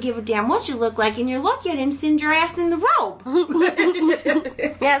didn't really give a damn what you look like, and you're lucky I didn't send your ass in the robe."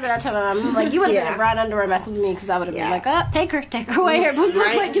 Yeah, that's what I told him. I'm like, you would have been Yeah. in bra and underwear messing with me because I would have Yeah. been like, oh, take her away here. Put Right.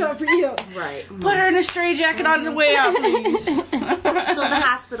 my blanket over you. Right. Put her in a stray jacket on the way out, please. So the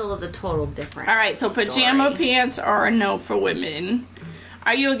hospital is a total different. All right, so pajama story. pants are a no for women.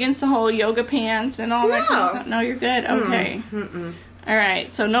 Are you against the whole yoga pants and all that kind of No. stuff? No, you're good? Okay. All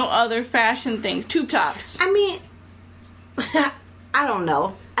right, so no other fashion things. Tube tops. I mean, I don't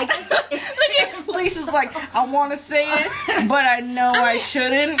know. I guess Lisa's like, I want to say it, but I know I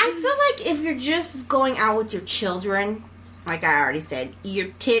shouldn't. I feel like if you're just going out with your children, like I already said, your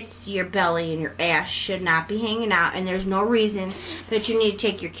tits, your belly, and your ass should not be hanging out, and there's no reason that you need to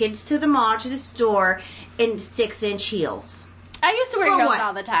take your kids to the mall, to the store, in 6-inch heels. I used to wear For heels what?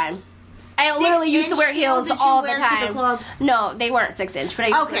 all the time. I literally used to wear 6-inch heels that you all the wear time. to the club? No, they weren't 6-inch, but I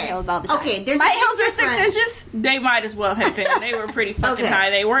used to wear heels all the time. Okay, there's my a big heels were 6 difference. inches. They might as well have been. They were pretty fucking Okay. high.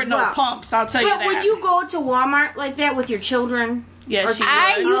 They weren't no Well, pumps, I'll tell you But that. would you go to Walmart like that with your children? Yes, Or- she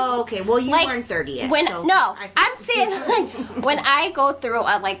I would. used- Oh, okay. Well, you Like, weren't 30 yet. When so no, I- I'm saying like when I go through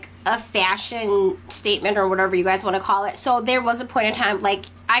a fashion statement or whatever you guys want to call it. So there was a point in time like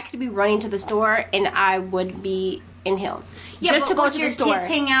I could be running to the store and I would be in heels yeah, just but to go would to your the store. tits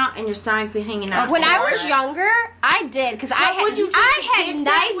hang out and your stomach be hanging out? When I was afterwards? younger, I did because I would you take the had kids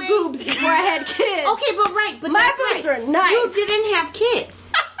that nice way? boobs before I had kids. Okay, but My that's boobs right. were nice. You didn't have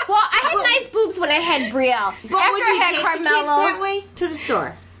kids. Well, I had But- nice boobs when I had Brielle. But After would you I had take the kids Carmelo, that way to the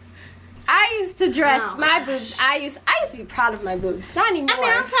store? I used to dress Oh, my gosh. boobs. I used to be proud of my boobs. Not anymore. I mean,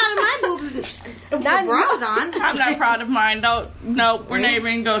 I'm proud of my boobs with Not bras on. I'm not proud of mine. No, we're not even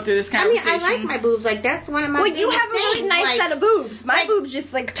going to go through this I mean, conversation. I like my boobs. Like, that's one of my Well, biggest you have a really things. nice like, set of boobs. My like- boobs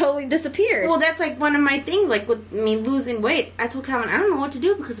just like totally disappeared. Well, that's like one of my things. Like with me losing weight, I told Calvin I don't know what to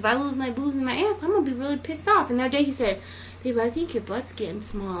do because if I lose my boobs and my ass, I'm gonna be really pissed off. And the other day he said, "Babe, I think your butt's getting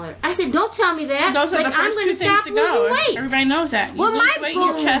smaller." I said, "Don't tell me that. Those are like, the first I'm two gonna things stop to go. losing weight." Everybody knows that. You well, lose my weight,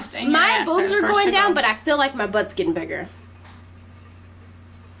 your boobs, chest and your my ass boobs the are first going to down, go. but I feel like my butt's getting bigger.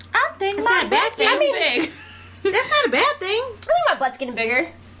 I think It's my not a bad butt's thing. getting I big. That's not a bad thing. I think my butt's getting bigger.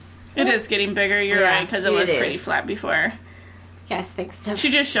 It is getting bigger. You're Yeah, right because it it was pretty is. flat before. Yes, thanks to She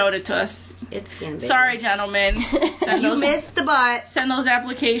just showed it to us. It's getting bigger. Sorry, gentlemen. Send You those, missed the butt, send those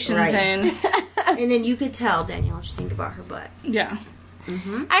applications Right. in. and then you could tell Danielle what you think about her butt. Yeah.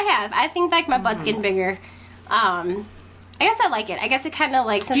 I have. I think like my butt's getting bigger. I guess I like it. I guess it kind of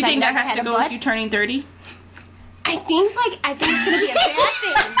like since Do you I think that never has had to a go butt. with you turning 30? I think it's gonna be a bad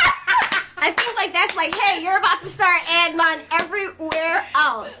thing. I think like that's like, hey, you're about to start adding on everywhere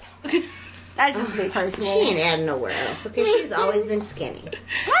else. That's just me She personally. ain't adding nowhere else. Okay, she's always been skinny.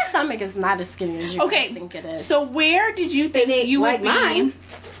 My stomach is not as skinny as you guys Okay, think it is. so where did you think ain't you like would be mine.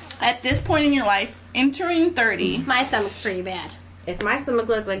 at this point in your life, entering 30? My stomach's pretty bad. If my stomach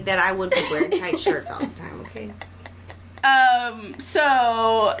looked like that, I would be wearing tight shirts all the time. Okay.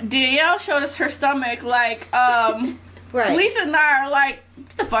 So Danielle showed us her stomach like, Right. Lisa and I are like,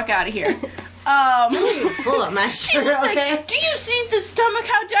 get the fuck out of here. Pull up my She shirt. was Okay. like, do you see the stomach,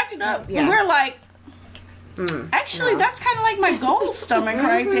 how jacked it up? Yeah. And we're like, Mm, actually, no. that's kind of like my goal stomach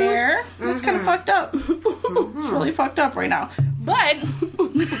right there. That's kind of fucked up. It's really fucked up right now. But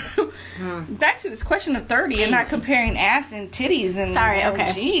back to this question of 30 and not comparing ass and titties and Sorry, okay.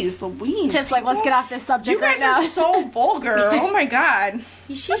 Jeez, Louise. Tips like, let's get off this subject You guys right now. are so vulgar. Oh my god.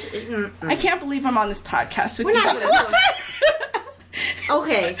 I I can't believe I'm on this podcast with We're you. not gonna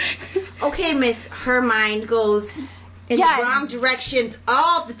Okay. Okay, Miss. Her mind goes in Yes. the wrong directions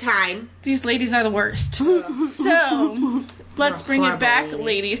all the time. These ladies are the worst. So, let's bring it horrible back, ladies.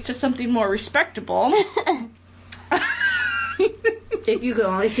 ladies, to something more respectable. If you could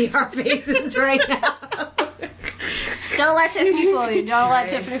only see our faces right now. Don't let Tiffany fool you. Don't let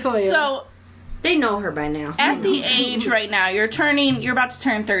Tiffany fool you. So, They know her by now. at the age right now, you're about to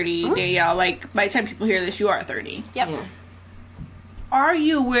turn 30, Danielle. Like, by the time people hear this, you are 30. yep. Yeah. Are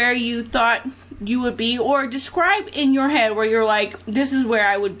you where you thought you would be? Or describe in your head where you're like, this is where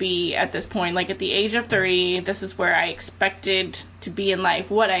I would be at this point. Like, at the age of 30, this is where I expected to be in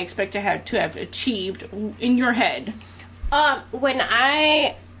life. What I expect to have achieved in your head. When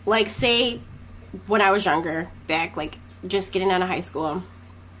I, like, say, when I was younger, back, like, just getting out of high school,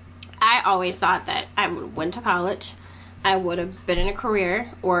 I always thought that I went to college, I would have been in a career,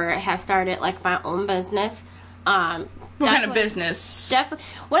 or have started, like, my own business. What kind of business? Definitely.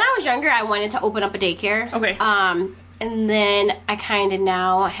 When I was younger, I wanted to open up a daycare. Okay. And then I kind of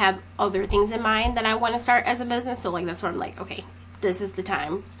now have other things in mind that I want to start as a business. So, like, that's where I'm like, okay, this is the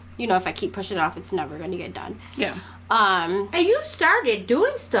time. You know, if I keep pushing it off, it's never going to get done. Yeah. And you started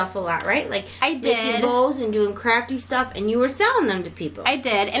doing stuff a lot, right? Like I did. making bowls and doing crafty stuff, and you were selling them to people. I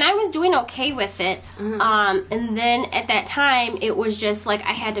did, and I was doing okay with it. And then at that time, it was just like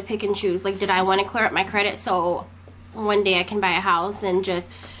I had to pick and choose. Like, did I want to clear up my credit so one day I can buy a house and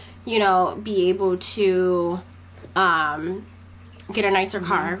just, you know, be able to get a nicer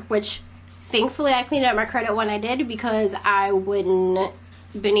car? Which, thankfully, I cleaned up my credit when I did, because I wouldn't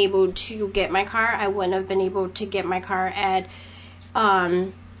been able to get my car. I wouldn't have been able to get my car at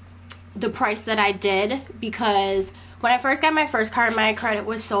the price that I did, because when I first got my first car, my credit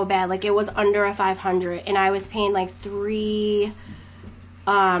was so bad. Like, it was under a 500, and I was paying like I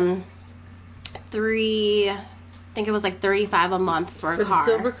think it was like $35 a month for a car.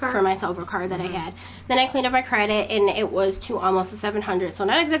 the silver car? For my silver car that I had. Then I cleaned up my credit, and it was to almost a 700. So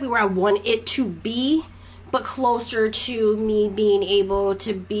not exactly where I want it to be, but closer to me being able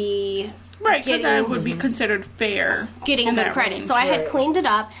to be Right, because that would be considered fair. getting in good that credit. range. So I had Right. cleaned it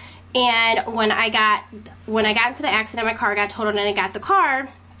up, and when I got into the accident, my car got totaled, and I got the car.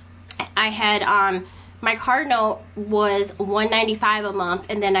 I had my car note was $195 a month,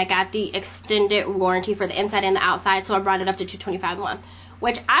 and then I got the extended warranty for the inside and the outside, so I brought it up to $225 a month,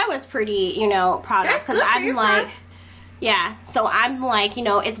 which I was pretty, proud of, That's because good for I'm your like, car. yeah, so I'm like,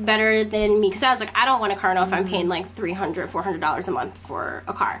 it's better than me, because I was like, I don't want a car note if I'm paying like $300, $400 a month for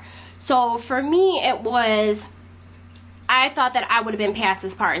a car. So for me, I thought that I would have been past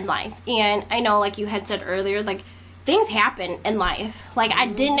this part in life, and I know, like you had said earlier, like, things happen in life. Like, I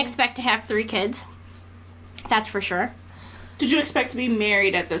didn't expect to have 3 kids. That's for sure. Did you expect to be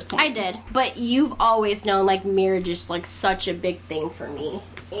married at this point? I did. But you've always known, like, marriage is, like, such a big thing for me.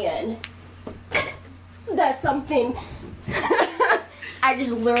 And that's something I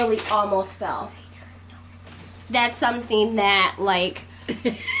just literally almost fell. That's something that, like,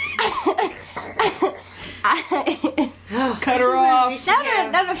 Cut her off.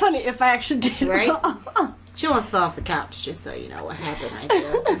 that would be funny if I actually did. Right? She almost fell off the couch, just so you know what happened right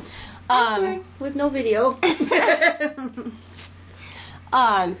there. With no video.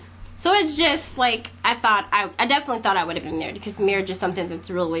 So it's just like I definitely thought I would have been married, because marriage is something that's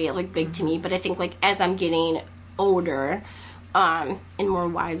really like big to me. But I think like as I'm getting older, and more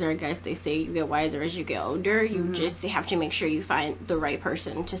wiser, I guess they say you get wiser as you get older. You just have to make sure you find the right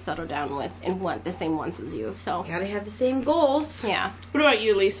person to settle down with and want the same wants as you. So Gotta have the same goals. yeah, What about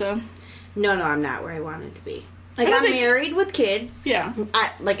you, Lisa? No, I'm not where I wanted to be. Like, I don't I'm think- married with kids. Yeah. I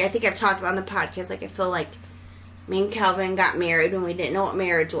think I've talked about on the podcast, like, I feel like me and Calvin got married when we didn't know what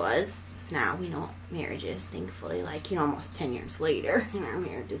marriage was. Now we know what marriage is, thankfully. Like, almost 10 years later, our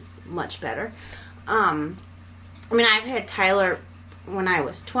marriage is much better. I mean, I've had Tyler when I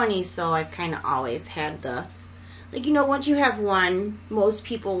was 20, so I've kind of always had the, like, once you have one, most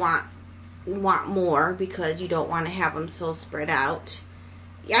people want more because you don't want to have them so spread out.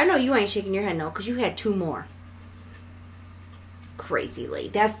 Yeah, I know you ain't shaking your head no, because you had 2 more. Crazy lady.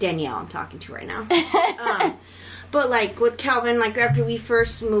 That's Danielle I'm talking to right now. But like with Calvin, like after we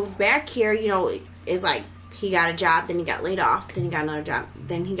first moved back here, it's like he got a job, then he got laid off, then he got another job,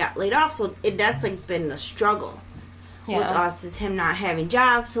 then he got laid off. So that's like been the struggle with us, is him not having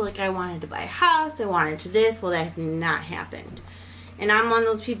jobs. So like I wanted to buy a house, I wanted to this. Well, that has not happened. And I'm one of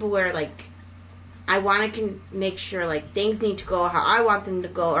those people where like I want to make sure like things need to go how I want them to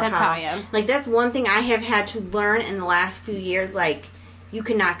go, or That's how I am. Like that's one thing I have had to learn in the last few years. Like you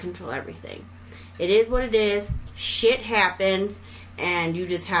cannot control everything. It is what it is. Shit happens, and you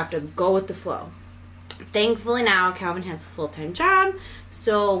just have to go with the flow. Thankfully now Calvin has a full-time job,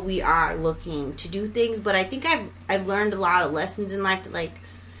 so we are looking to do things. But I think I've learned a lot of lessons in life that like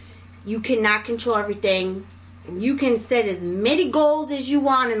you cannot control everything. You can set as many goals as you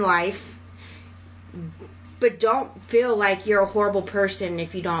want in life, but don't feel like you're a horrible person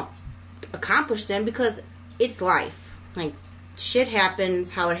if you don't accomplish them, because it's life. Like, shit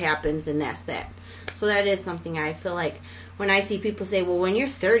happens how it happens, and that's that. So that is something I feel like when I see people say, well, when you're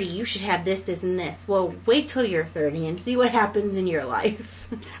 30, you should have this, this, and this. Well, wait till you're 30 and see what happens in your life.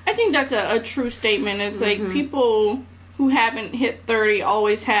 I think that's a true statement. It's like people who haven't hit 30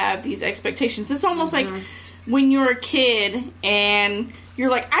 always have these expectations. It's almost like when you're a kid and you're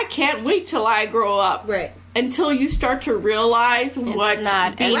like, I can't wait till I grow up. Right. Until you start to realize what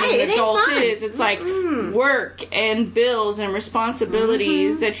not- being Right, it an ain't adult fun. is. It's like work and bills and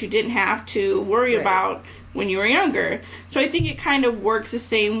responsibilities that you didn't have to worry Right. about when you were younger. So I think it kind of works the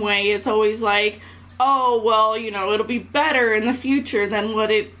same way. It's always like, oh, well, it'll be better in the future than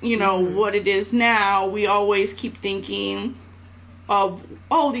what it is now. We always keep thinking of,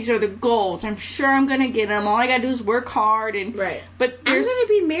 oh, these are the goals. I'm sure I'm going to get them. All I got to do is work hard. Right. But I'm there's going to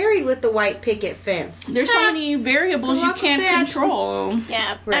be married with the white picket fence. there's so many variables Good you luck with can't that. control.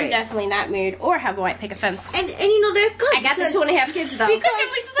 Yeah, Right. I'm definitely not married or have a white picket fence. And that's good. I got the because- 2.5 kids though. Because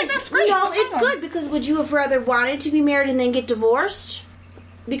Lisa's like, that's great. No, That's it's awesome. good, because would you have rather wanted to be married and then get divorced?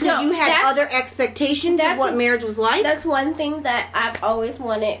 Because No, you had that's- other expectations of that's what a- marriage was like? That's one thing that I've always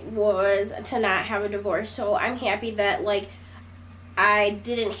wanted, was to not have a divorce. So I'm happy that like I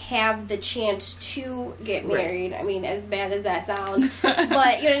didn't have the chance to get Right. married. I mean, as bad as that sounds,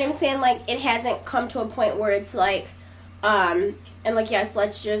 but you know what I'm saying. Like, it hasn't come to a point where it's like, and like, yes,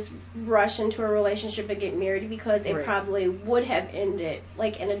 let's just rush into a relationship and get married, because it probably would have ended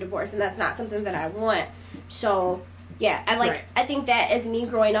like in a divorce, and that's not something that I want. So yeah, I think that as me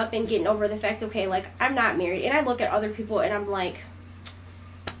growing up and getting over the fact, okay, like, I'm not married, and I look at other people and I'm like,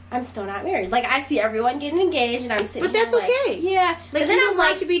 I'm still not married. Like, I see everyone getting engaged, and I'm sitting But that's here like, okay. yeah. Like, then you don't I'm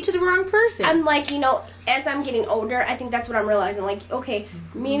want like, to be to the wrong person. I'm like, you know, as I'm getting older, I think that's what I'm realizing. Like, okay,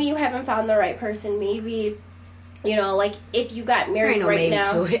 maybe you haven't found the right person. Maybe, you know, like, if you got married right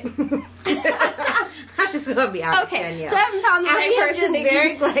now. To it. I'm just gonna be honest. Okay, Danielle. so I haven't found the right person. Just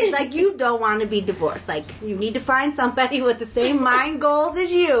very like you don't want to be divorced. Like, you need to find somebody with the same mind goals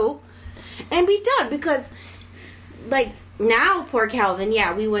as you, and be done. Because, like, now, poor Calvin.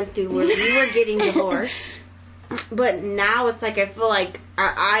 Yeah, we went through where we were getting divorced, but now it's like I feel like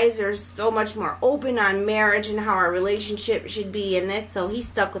our eyes are so much more open on marriage and how our relationship should be in this. So he's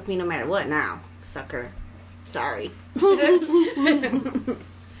stuck with me no matter what now, sucker. Sorry. But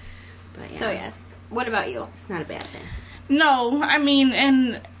yeah. So yeah. What about you? It's not a bad thing. No, I mean,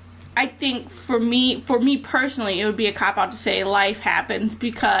 and I think for me personally, it would be a cop-out to say life happens,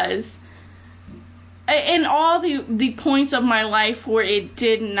 because in all the points of my life where it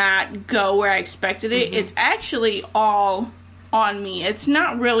did not go where I expected it, it's actually all on me. It's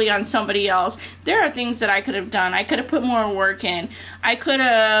not really on somebody else. There are things that I could have done. I could have put more work in. I could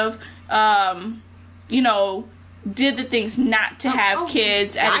have, did the things not to have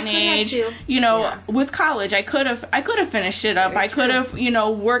kids at an age, with college. I could have finished it up. I could have,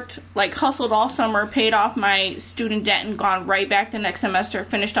 worked, like, hustled all summer, paid off my student debt, and gone right back the next semester,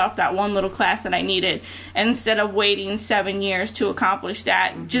 finished off that one little class that I needed, instead of waiting 7 years to accomplish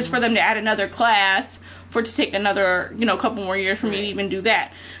that, just for them to add another class, for it to take another, couple more years for me to even do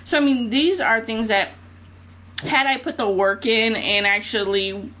that. So, I mean, these are things that, had I put the work in and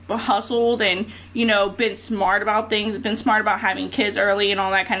actually hustled and, been smart about things, been smart about having kids early and all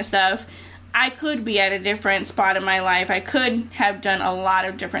that kind of stuff, I could be at a different spot in my life. I could have done a lot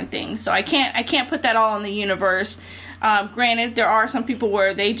of different things. So I can't put that all in the universe. Granted, there are some people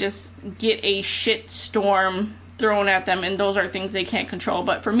where they just get a shit storm thrown at them, and those are things they can't control.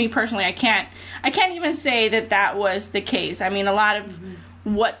 But for me personally, I can't even say that was the case. I mean, a lot of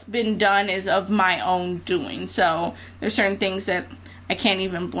what's been done is of my own doing, so there's certain things that I can't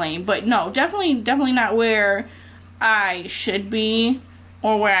even blame. But no, definitely not where I should be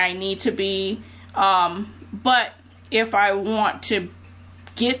or where I need to be, but if I want to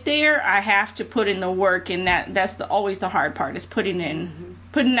get there, I have to put in the work, and that's always the hard part, is putting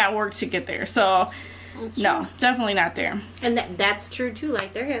that work to get there. So no, definitely not there. And that's true too.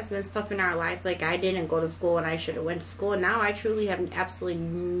 Like, there has been stuff in our lives, like, I didn't go to school and I should have went to school, and now I truly have absolutely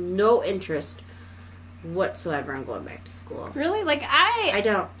no interest whatsoever in going back to school. Really? Like, I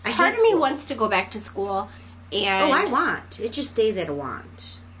don't. Part of me wants to go back to school, and I want. It just stays at a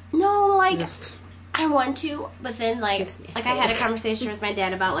want. No, like, I want to, but then, like I had a conversation with my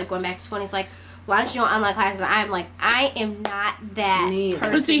dad about, like, going back to school, and he's like, why don't you do online classes? And I'm like, I am not that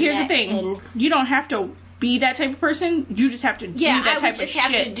person. But see, here's the thing. You don't have to be that type of person. You just have to do that type of shit.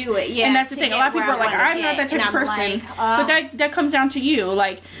 have to do it, and that's the thing. A lot of people are like, I'm not that type of person. But that comes down to you.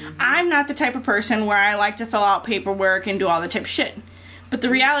 Like, I'm not the type of person where I like to fill out paperwork and do all the type of shit. But the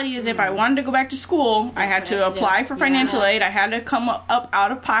reality is, if I wanted to go back to school, I had to apply for financial aid. I had to come up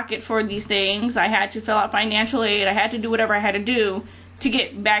out of pocket for these things. I had to fill out financial aid. I had to do whatever I had to do to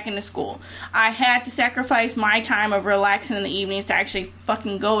get back into school. I had to sacrifice my time of relaxing in the evenings to actually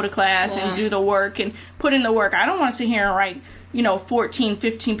fucking go to class and do the work and put in the work. I don't want to sit here and write, 14,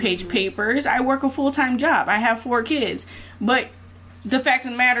 15-page papers. I work a full-time job. I have 4 kids. But the fact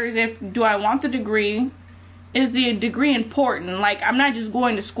of the matter is, do I want the degree? Is the degree important? Like, I'm not just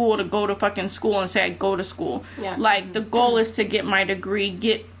going to school to go to fucking school and say I go to school. Yeah. Like, the goal is to get my degree,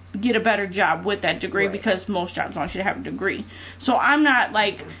 get a better job with that degree, because most jobs want you to have a degree. So I'm not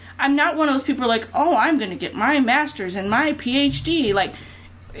one of those people like, oh, I'm going to get my master's and my PhD. Like,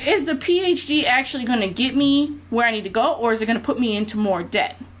 is the PhD actually going to get me where I need to go, or is it going to put me into more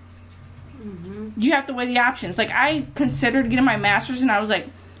debt? You have to weigh the options. Like, I considered getting my master's, and I was like,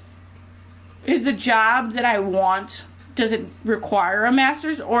 is the job that I want, does it require a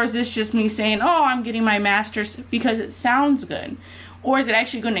master's, or is this just me saying, oh, I'm getting my master's because it sounds good? Or is it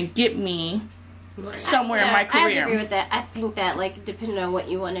actually going to get me somewhere in my career? I have to agree with that. I think that, like, depending on what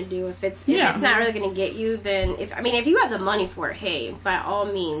you want to do, if it's not really going to get you, then if you have the money for it, hey, by all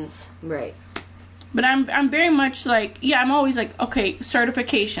means. Right. But I'm very much like, I'm always like, okay,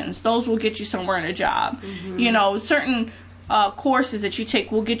 certifications, those will get you somewhere in a job. Certain courses that you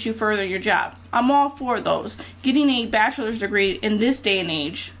take will get you further in your job. I'm all for those. Getting a bachelor's degree in this day and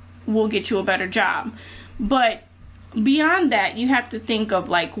age will get you a better job. But beyond that, you have to think of,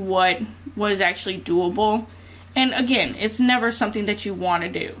 like, what is actually doable. And again, it's never something that you want to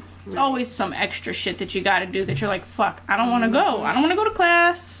do. It's always some extra shit that you got to do that you're like, fuck, I don't want to go. I don't want to go to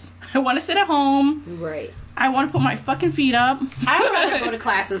class. I want to sit at home. Right. I want to put my fucking feet up. I'd rather go to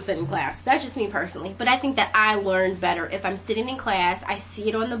class than sit in class. That's just me personally. But I think that I learn better if I'm sitting in class, I see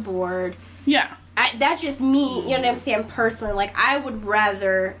it on the board. Yeah. That's just me, you know what I'm saying, personally. Like, I would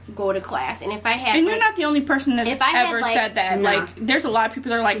rather go to class. And if I had... And like, you're not the only person that's ever said that. No. Like, there's a lot of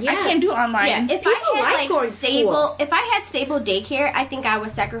people that are like, I can't do online. Yeah, if People I had like going to stable, school. if I had stable daycare, I think I would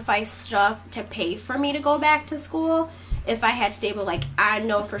sacrifice stuff to pay for me to go back to school. If I had stable, like, I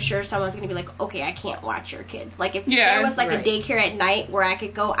know for sure someone's going to be like, okay, I can't watch your kids. Like, if there was, like, a daycare at night where I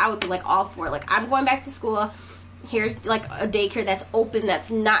could go, I would be, like, all for it. Like, I'm going back to school. Here's, like, a daycare that's open,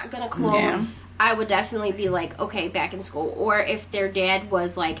 that's not going to close. Yeah. I would definitely be like, okay, back in school. Or if their dad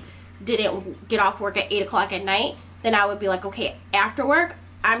was, like, didn't get off work at 8 o'clock at night, then I would be like, okay, after work,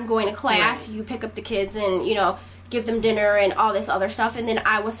 I'm going to class. You pick up the kids and, you know, give them dinner and all this other stuff. And then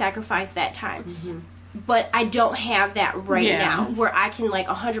I will sacrifice that time. Mm-hmm. But I don't have that right now where I can, like,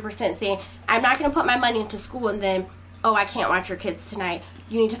 100% say, I'm not going to put my money into school and then, oh, I can't watch your kids tonight.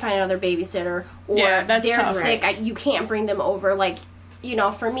 You need to find another babysitter. Or they're tough. sick. You can't bring them over. Like, you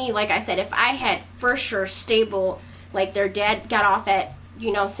know, for me, like I said, if I had for sure stable, like their dad got off at,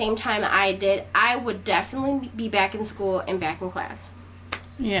 you know, same time I did, I would definitely be back in school and back in class.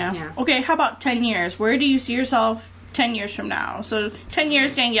 Yeah. Okay, how about 10 years? Where do you see yourself 10 years from now? So 10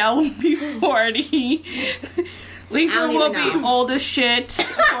 years, Danielle will be 40. Lisa will be old as shit,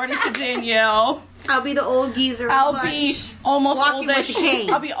 according to Danielle. I'll be the old geezer. I'll be almost old as shit.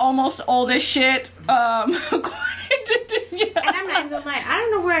 I'll be almost old as shit. According to Danielle. And I'm not even gonna lie, I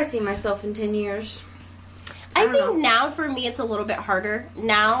don't know where I see myself in 10 years. I think now for me it's a little bit harder.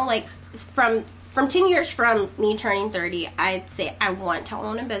 Now, like, from 10 years from me turning 30, I'd say I want to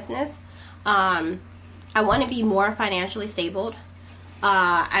own a business. I want to be more financially stable.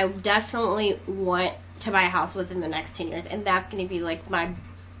 I definitely want to buy a house within the next 10 years. And that's going to be, like, my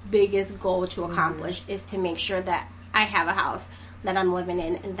biggest goal to accomplish is to make sure that I have a house that I'm living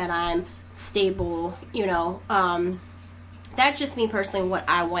in and that I'm stable, you know. That's just me personally, what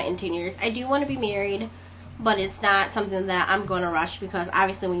I want in 10 years. I do want to be married, but it's not something that I'm going to rush because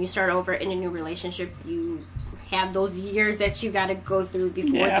obviously when you start over in a new relationship, you have those years that you got to go through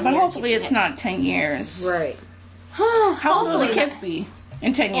before. Yeah, but hopefully it's not 10 years. Right. How old will the kids be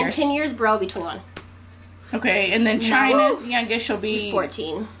in 10 years? In 10 years, bro will be 21. Okay, and then China's youngest, she'll be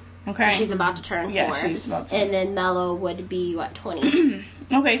 14. Okay. She's about to turn 4. Yeah, she's about to. And then Mello would be, what, 20?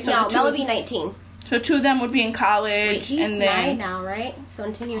 Okay, so no, Mello would be 19. So 2 of them would be in college. Wait, he's and then 9 now, right? So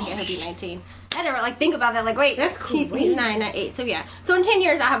in 10 years, he'll be 19. I never, like, think about that. Like, wait. That's cool. He's 9, not 8. So, yeah. So in 10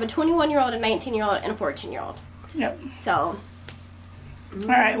 years, I have a 21-year-old, a 19-year-old, and a 14-year-old. Yep. So. All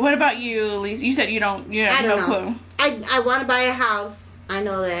right. What about you, Lisa? You said you have no clue. I want to buy a house. I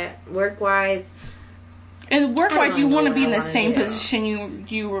know that. Work-wise. And work-wise, you want to be in the same position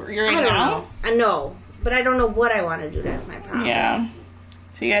you're in now? I know. But I don't know what I want to do. That's my problem. Yeah.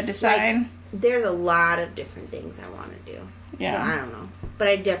 So you got to decide. Like, there's a lot of different things I want to do. Yeah. So I don't know. But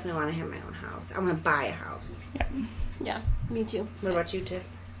I definitely want to have my own house. I want to buy a house. Yeah. Yeah, me too. What about you, Tiff?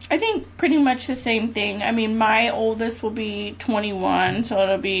 I think pretty much the same thing. I mean, my oldest will be 21, so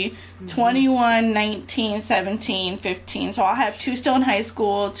it'll be 21, 19, 17, 15. So I'll have 2 still in high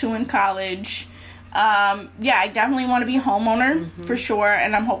school, 2 in college. Yeah, I definitely want to be a homeowner for sure,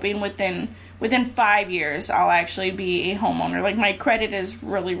 and I'm hoping within 5 years I'll actually be a homeowner. Like, my credit is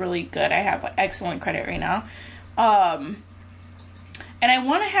really, really good. I have excellent credit right now. And I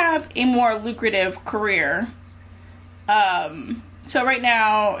want to have a more lucrative career. So right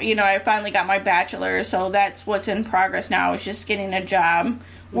now, you know, I finally got my bachelor's, so that's what's in progress now, is just getting a job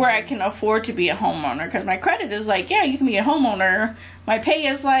where I can afford to be a homeowner. Because my credit is like, yeah, you can be a homeowner. My pay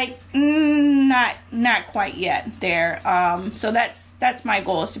is like, not quite yet there. So that's my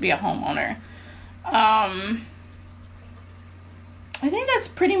goal, is to be a homeowner. I think that's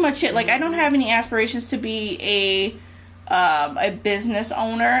pretty much it. Like, I don't have any aspirations to be a business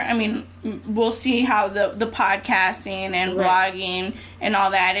owner. I mean, we'll see how the podcasting and blogging and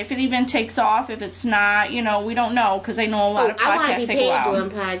all that, if it even takes off. If it's not, you know, we don't know, because I know a lot of podcasts take a while. I want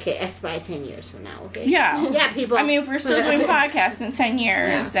to be paid doing podcasts by 10 years from now, okay? Yeah. Yeah, people. I mean, if we're still doing podcasts in 10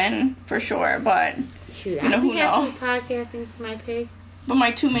 years, then for sure, but shoot, you know, who knows? Podcasting for my pay. But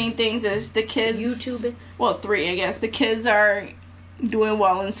my 2 main things is the kids. YouTube. Well, 3, I guess. The kids are doing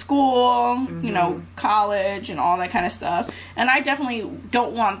well in school, you know, college and all that kind of stuff. And I definitely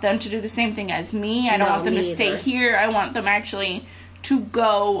don't want them to do the same thing as me. I don't want them to stay here. I want them actually to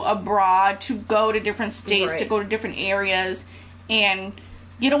go abroad, to go to different states, to Right. go to different areas, and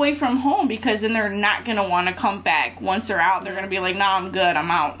get away from home, because then they're not going to want to come back. Once they're out, they're going to be like, nah, I'm good, I'm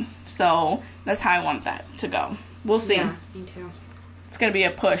out. So that's how I want that to go. We'll see. Yeah, me too. It's going to be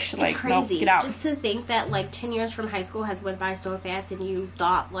a push. Like, It's crazy. nope, get out. Just to think that, like, 10 years from high school has went by so fast, and you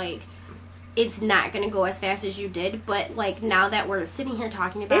thought, like, it's not going to go as fast as you did. But, like, now that we're sitting here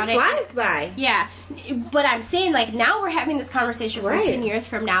talking about It flies by. yeah. But I'm saying, like, now we're having this conversation Right. for 10 years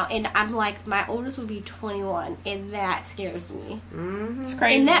from now, and I'm like, my oldest will be 21, and that scares me. Mm-hmm. It's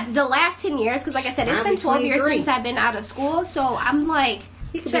crazy. And that the last 10 years, because, like I said, it's I'll been be 12 years 23. since I've been out of school, so I'm like,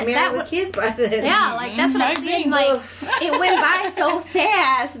 You could that- be that married with would- kids by then. yeah, like, that's what I'm Might saying. be. Like, it went by so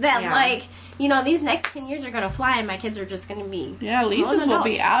fast that, Yeah. like, you know, these next 10 years are going to fly, and my kids are just going to be Yeah, Lisa's grown will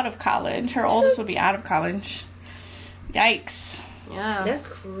be adults. out of college. Her oldest will be out of college. Yikes. Yeah. That's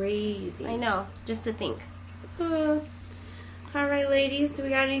crazy. I know. Just to think. All right, ladies. Do we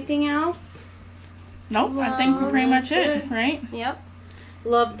got anything else? Nope, I think we're pretty No, much that's it, right? Yep.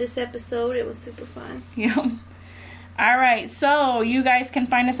 Loved this episode. It was super fun. Yeah. All right, so you guys can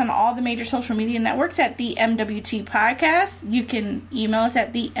find us on all the major social media networks at the MWT Podcast. You can email us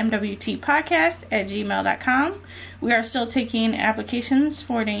at the MWTpodcast@gmail.com. We are still taking applications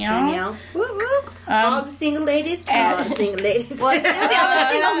for Danielle. Danielle. Woo woo. All the single ladies. All the single ladies. Well, it's gonna be all the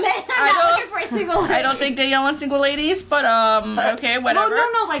single men. I'm not looking for a single I don't think Danielle wants single ladies, but okay, whatever.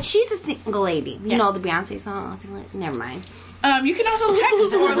 No, like she's a single lady. You know the Beyonce song. Never mind. You can also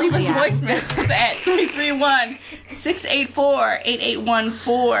text or leave us Yeah. voicemails at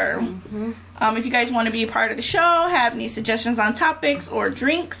 331-684-8814. If you guys want to be a part of the show, have any suggestions on topics or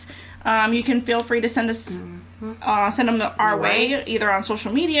drinks, you can feel free to send us send them our way, either on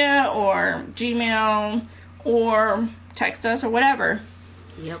social media or Gmail or text us or whatever.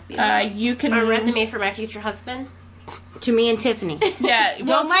 Yep. You can A resume for my future husband. To me and Tiffany. Yeah, well,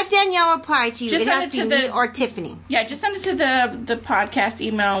 Don't let Danielle reply to you. just It send has it to be to me the- or Tiffany. yeah, just send it to the podcast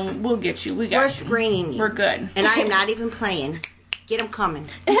email. We'll get you. We got We're you. screening you. We're good. And I am not even playing. Get them coming.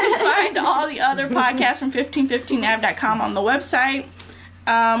 Find all the other podcasts from 1515av.com on the website.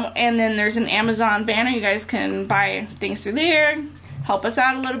 And then there's an Amazon banner. You guys can buy things through there. Help us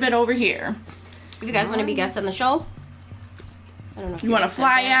out a little bit over here. If you guys want to be guests on the show, I don't know if You want to said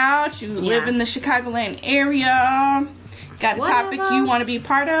fly that. out, you live in the Chicagoland area, got a topic Whatever. you want to be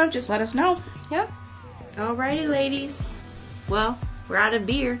part of, just let us know. Yep. Alrighty, ladies. Well, we're out of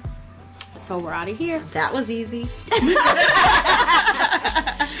beer. So we're out of here. That was easy.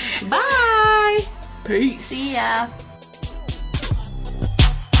 Bye. Peace. See ya.